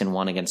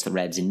 6-1 against the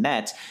Reds and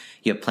Mets.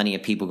 You have plenty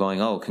of people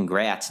going, oh,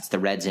 congrats, it's the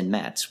Reds and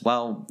Mets.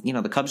 Well,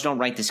 the Cubs don't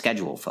write the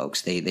schedule,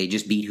 folks. They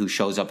just beat who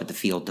shows up at the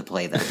field to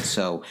play them.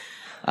 So,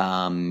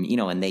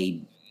 and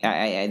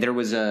there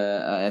was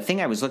a thing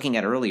I was looking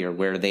at earlier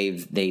where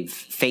they've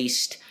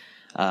faced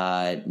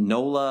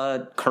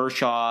Nola,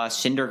 Kershaw,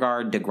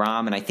 Syndergaard,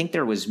 DeGrom, and I think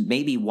there was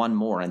maybe one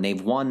more, and they've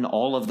won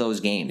all of those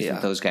games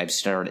that those guys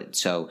started.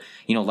 So,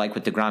 like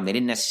with DeGrom, they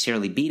didn't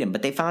necessarily beat him,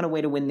 but they found a way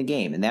to win the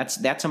game, and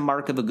that's a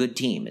mark of a good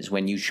team, is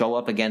when you show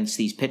up against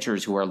these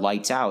pitchers who are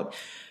lights out.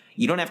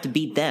 You don't have to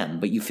beat them,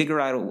 but you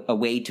figure out a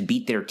way to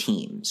beat their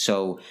team.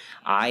 So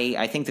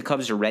I think the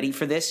Cubs are ready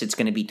for this. It's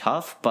going to be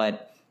tough,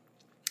 but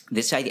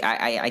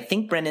I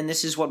think, Brendan,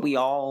 this is what we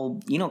all,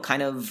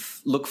 kind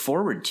of look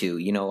forward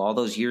to. All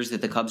those years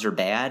that the Cubs are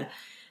bad,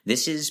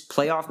 this is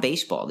playoff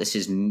baseball. This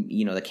is,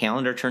 the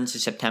calendar turns to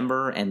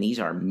September, and these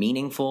are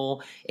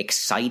meaningful,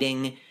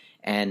 exciting,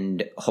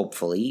 and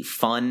hopefully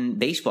fun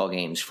baseball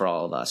games for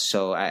all of us.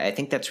 So I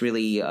think that's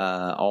really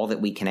all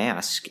that we can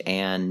ask.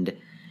 And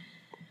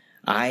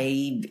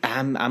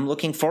I'm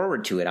looking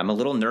forward to it. I'm a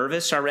little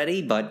nervous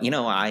already, but,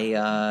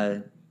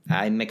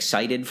 I'm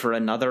excited for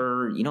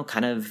another,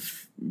 kind of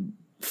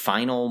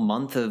final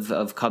month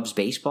of Cubs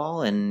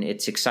baseball, and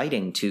it's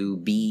exciting to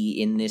be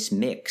in this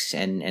mix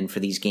and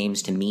for these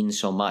games to mean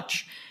so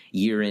much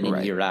year in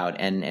and year out.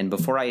 And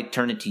before I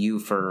turn it to you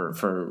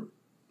for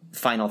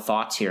final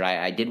thoughts here,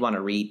 I did want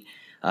to read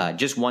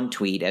just one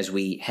tweet as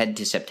we head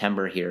to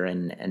September here,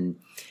 and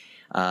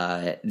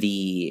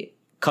the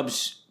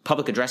Cubs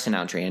public address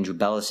announcer Andrew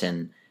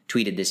Bellison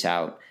tweeted this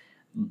out,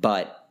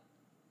 but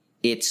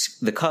it's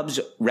the Cubs'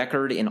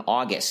 record in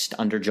August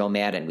under Joe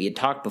Maddon. We had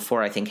talked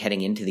before, I think, heading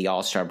into the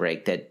All-Star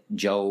break, that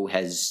Joe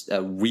has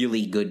a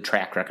really good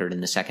track record in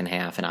the second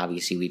half, and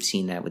obviously we've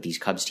seen that with these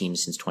Cubs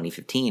teams since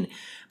 2015.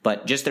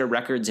 But just their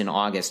records in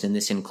August, and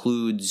this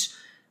includes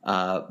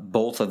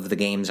both of the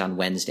games on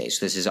Wednesday.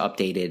 So this is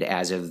updated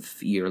as of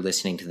you're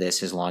listening to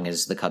this, as long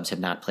as the Cubs have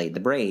not played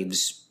the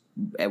Braves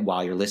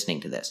while you're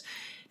listening to this.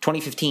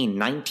 2015,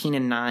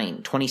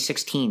 19-9,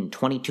 2016,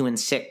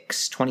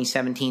 22-6,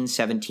 2017,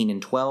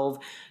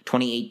 17-12,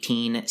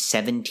 2018,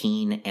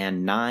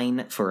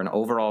 17-9 for an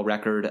overall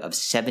record of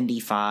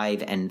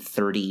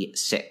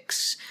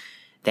 75-36.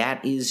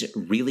 That is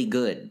really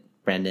good,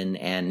 Brendan,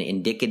 and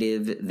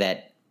indicative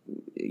that,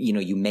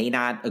 you may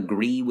not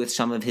agree with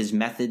some of his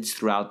methods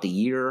throughout the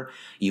year.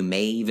 You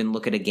may even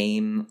look at a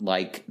game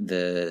like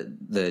the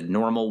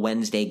normal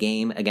Wednesday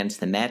game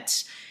against the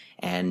Mets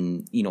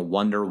and,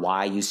 wonder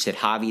why you sit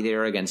Javi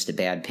there against a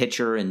bad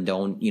pitcher and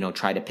don't,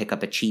 try to pick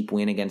up a cheap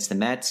win against the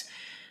Mets.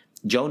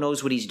 Joe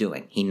knows what he's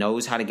doing. He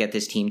knows how to get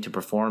this team to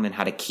perform and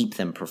how to keep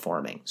them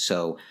performing.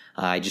 So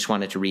I just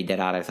wanted to read that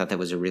out. I thought that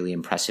was a really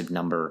impressive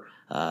number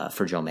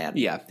for Joe Maddon.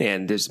 Yeah,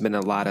 and there's been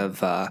a lot of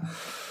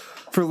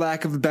for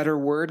lack of a better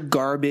word,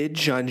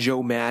 garbage on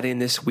Joe Madden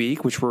this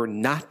week, which we're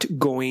not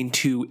going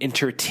to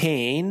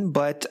entertain.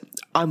 But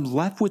I'm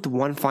left with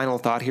one final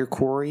thought here,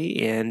 Corey,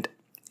 and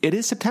it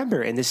is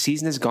September, and the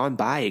season has gone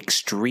by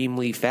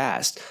extremely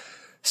fast.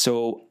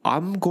 So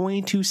I'm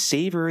going to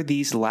savor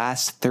these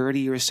last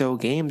 30 or so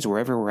games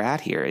wherever we're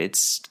at here.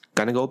 It's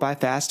going to go by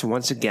fast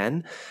once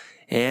again.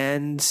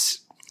 And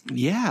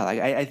yeah, like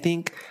I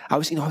think I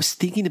was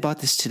thinking about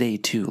this today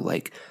too.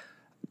 Like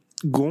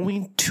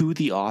going to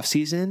the off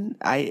season,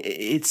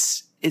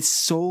 it's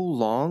so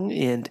long,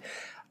 and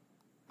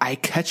I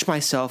catch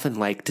myself in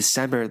like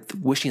December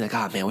wishing like,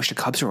 oh man, I wish the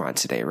Cubs were on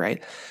today,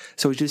 right?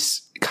 So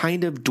just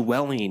kind of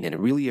dwelling and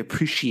really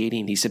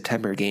appreciating these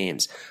September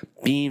games,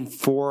 being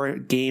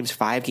 5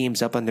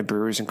 games up on the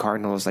Brewers and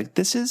Cardinals. Like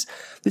this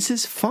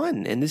is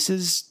fun, and this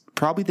is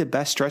probably the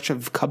best stretch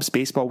of Cubs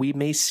baseball we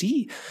may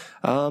see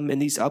in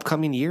these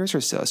upcoming years or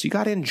so. So you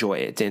got to enjoy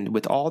it. And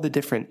with all the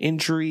different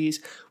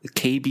injuries, with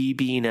KB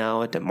being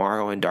out,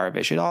 DeMarco and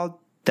Darvish, it all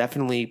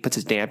definitely puts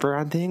a damper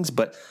on things,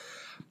 but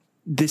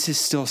this is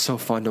still so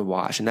fun to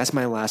watch. And that's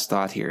my last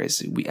thought here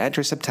is we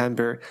enter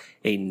September,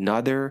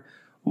 another,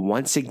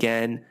 once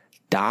again,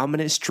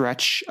 dominant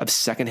stretch of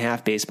second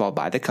half baseball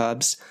by the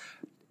Cubs,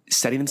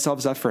 setting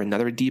themselves up for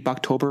another deep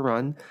October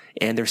run.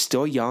 And they're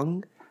still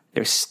young.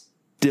 They're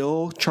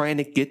still trying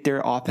to get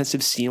their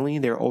offensive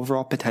ceiling, their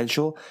overall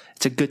potential.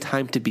 It's a good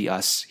time to be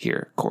us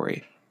here,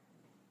 Corey.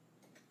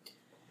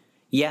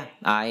 Yeah,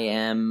 I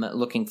am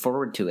looking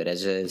forward to it.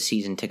 As a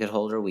season ticket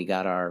holder, we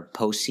got our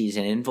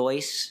postseason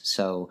invoice,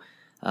 so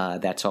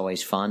that's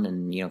always fun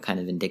and kind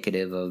of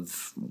indicative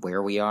of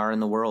where we are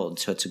in the world.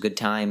 So it's a good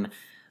time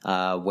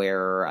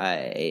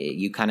where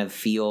you kind of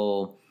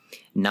feel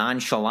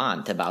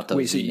nonchalant about those.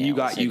 Wait, so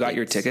emails. you got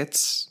your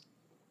tickets?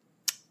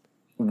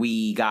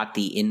 We got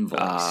the invoice.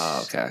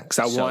 Oh, okay. Because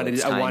I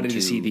wanted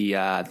to see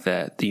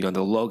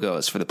the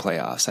logos for the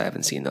playoffs. I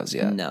haven't seen those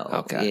yet. No.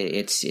 Okay.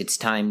 It's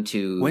time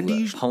to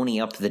pony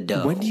up the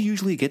dough. When do you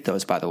usually get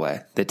those? By the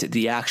way,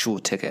 the actual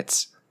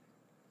tickets.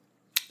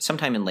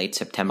 Sometime in late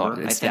September.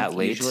 It's I think, that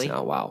late. Usually.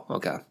 Oh wow.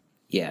 Okay.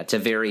 Yeah, it's a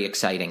very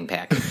exciting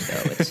package,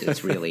 though.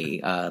 It's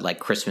really like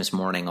Christmas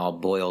morning, all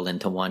boiled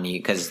into one,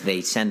 because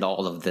they send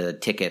all of the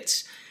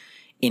tickets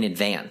in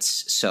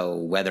advance. So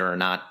whether or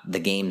not the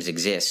games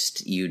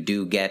exist, you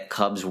do get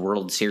Cubs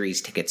World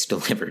Series tickets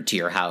delivered to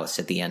your house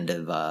at the end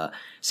of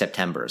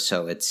September.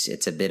 So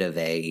it's a bit of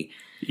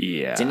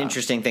it's an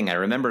interesting thing. I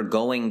remember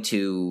going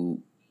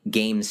to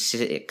Game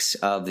 6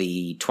 of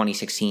the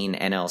 2016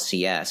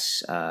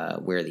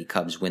 NLCS, where the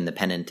Cubs win the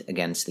pennant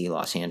against the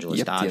Los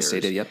Angeles Dodgers. Yes, they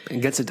did. Yep,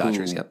 against the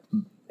Dodgers. Yep.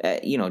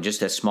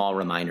 Just a small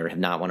reminder, have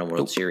not won a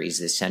World Series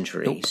this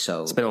century. Nope.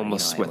 So it's been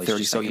almost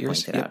 30 so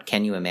years. Yep.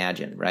 Can you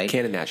imagine? Right?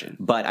 Can't imagine.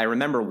 But I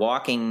remember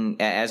walking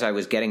as I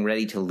was getting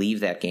ready to leave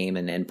that game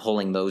and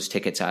pulling those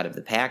tickets out of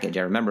the package.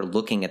 I remember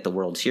looking at the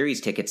World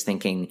Series tickets,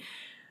 thinking,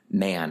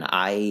 man,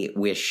 I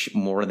wish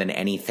more than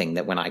anything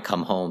that when I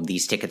come home,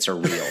 these tickets are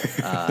real.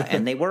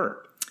 And they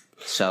were.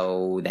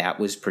 So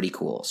that was pretty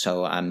cool.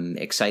 So I'm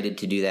excited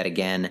to do that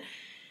again.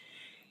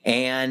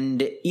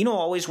 And,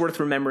 always worth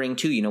remembering,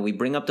 too, we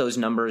bring up those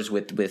numbers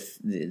with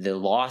the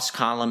loss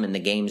column and the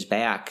games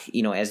back,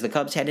 as the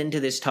Cubs head into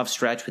this tough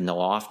stretch with no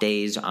off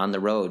days on the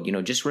road,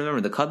 just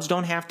remember the Cubs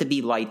don't have to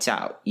be lights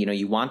out.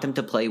 You want them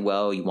to play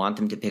well. You want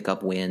them to pick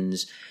up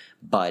wins.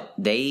 But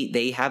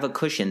they have a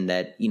cushion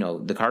that,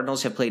 the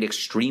Cardinals have played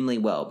extremely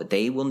well, but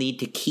they will need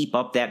to keep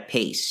up that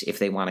pace if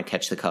they want to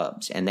catch the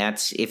Cubs. And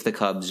that's if the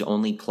Cubs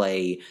only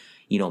play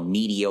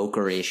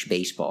mediocre-ish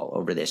baseball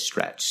over this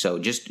stretch. So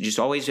just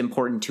always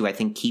important to, I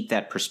think, keep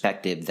that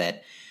perspective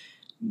that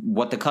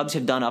what the Cubs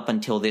have done up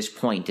until this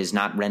point is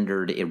not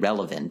rendered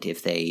irrelevant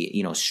if they,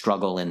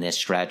 struggle in this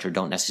stretch or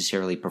don't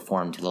necessarily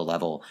perform to the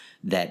level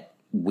that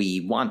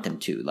we want them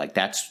to. Like,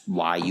 that's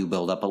why you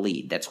build up a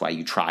lead. That's why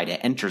you try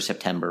to enter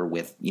September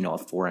with, a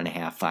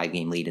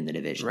 4.5-5-game lead in the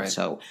division. Right.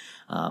 So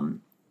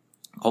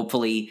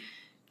hopefully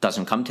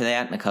doesn't come to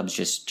that, and the Cubs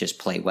just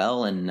play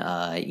well and,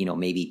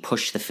 maybe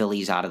push the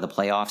Phillies out of the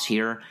playoffs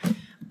here.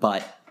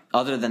 But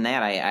other than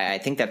that, I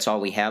think that's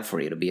all we have for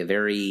you. It'll be a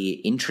very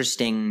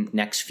interesting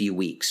next few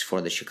weeks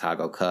for the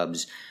Chicago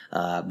Cubs.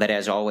 But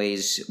as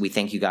always, we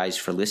thank you guys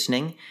for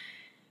listening.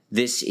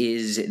 This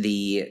is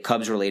the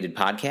Cubs-related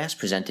podcast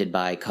presented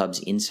by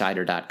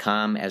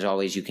CubsInsider.com. As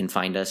always, you can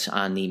find us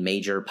on the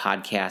major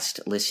podcast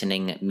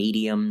listening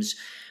mediums.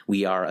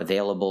 We are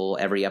available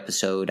every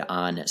episode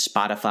on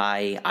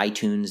Spotify,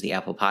 iTunes, the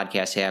Apple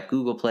Podcast app,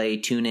 Google Play,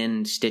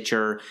 TuneIn,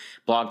 Stitcher.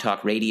 Blog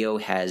Talk Radio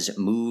has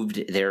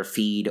moved their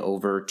feed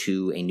over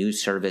to a new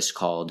service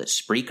called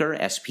Spreaker,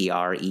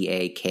 Spreaker.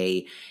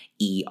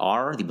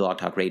 The Blog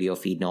Talk Radio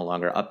feed no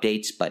longer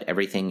updates, but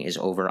everything is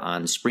over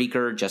on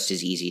Spreaker, just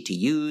as easy to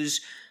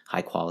use,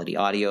 high-quality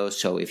audio.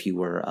 So if you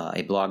were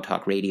a Blog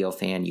Talk Radio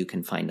fan, you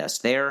can find us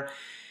there.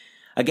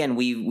 again,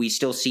 we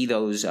still see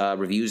those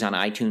reviews on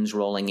iTunes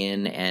rolling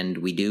in, and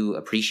we do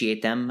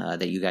appreciate them,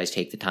 that you guys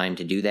take the time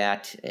to do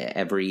that.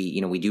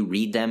 We do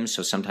read them,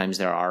 so sometimes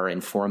there are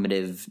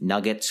informative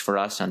nuggets for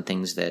us on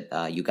things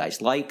that you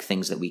guys like,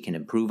 things that we can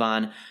improve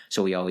on,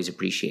 so we always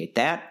appreciate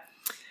that.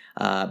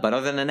 But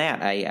other than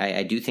that,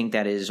 I do think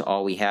that is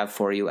all we have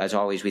for you. As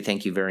always, we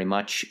thank you very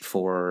much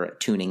for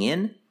tuning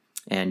in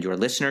and your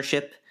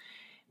listenership.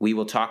 We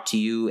will talk to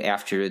you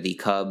after the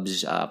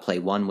Cubs play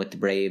 1 with the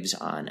Braves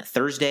on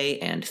Thursday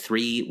and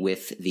 3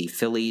 with the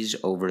Phillies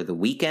over the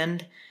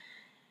weekend.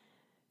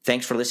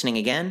 Thanks for listening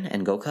again,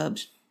 and go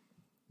Cubs.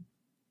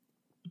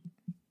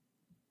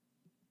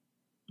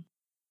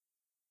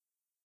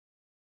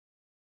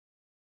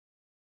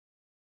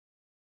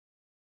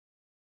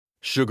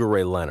 Sugar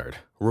Ray Leonard,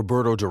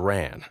 Roberto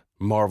Duran,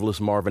 Marvelous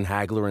Marvin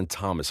Hagler, and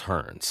Thomas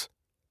Hearns.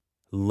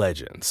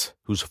 Legends,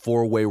 whose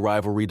four-way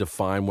rivalry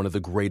defined one of the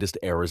greatest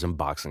eras in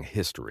boxing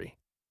history.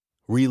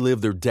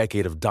 Relive their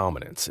decade of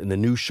dominance in the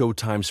new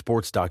Showtime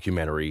sports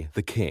documentary,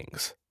 The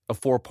Kings, a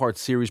 4-part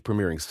series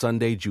premiering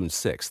Sunday, June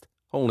 6th,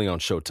 only on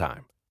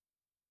Showtime.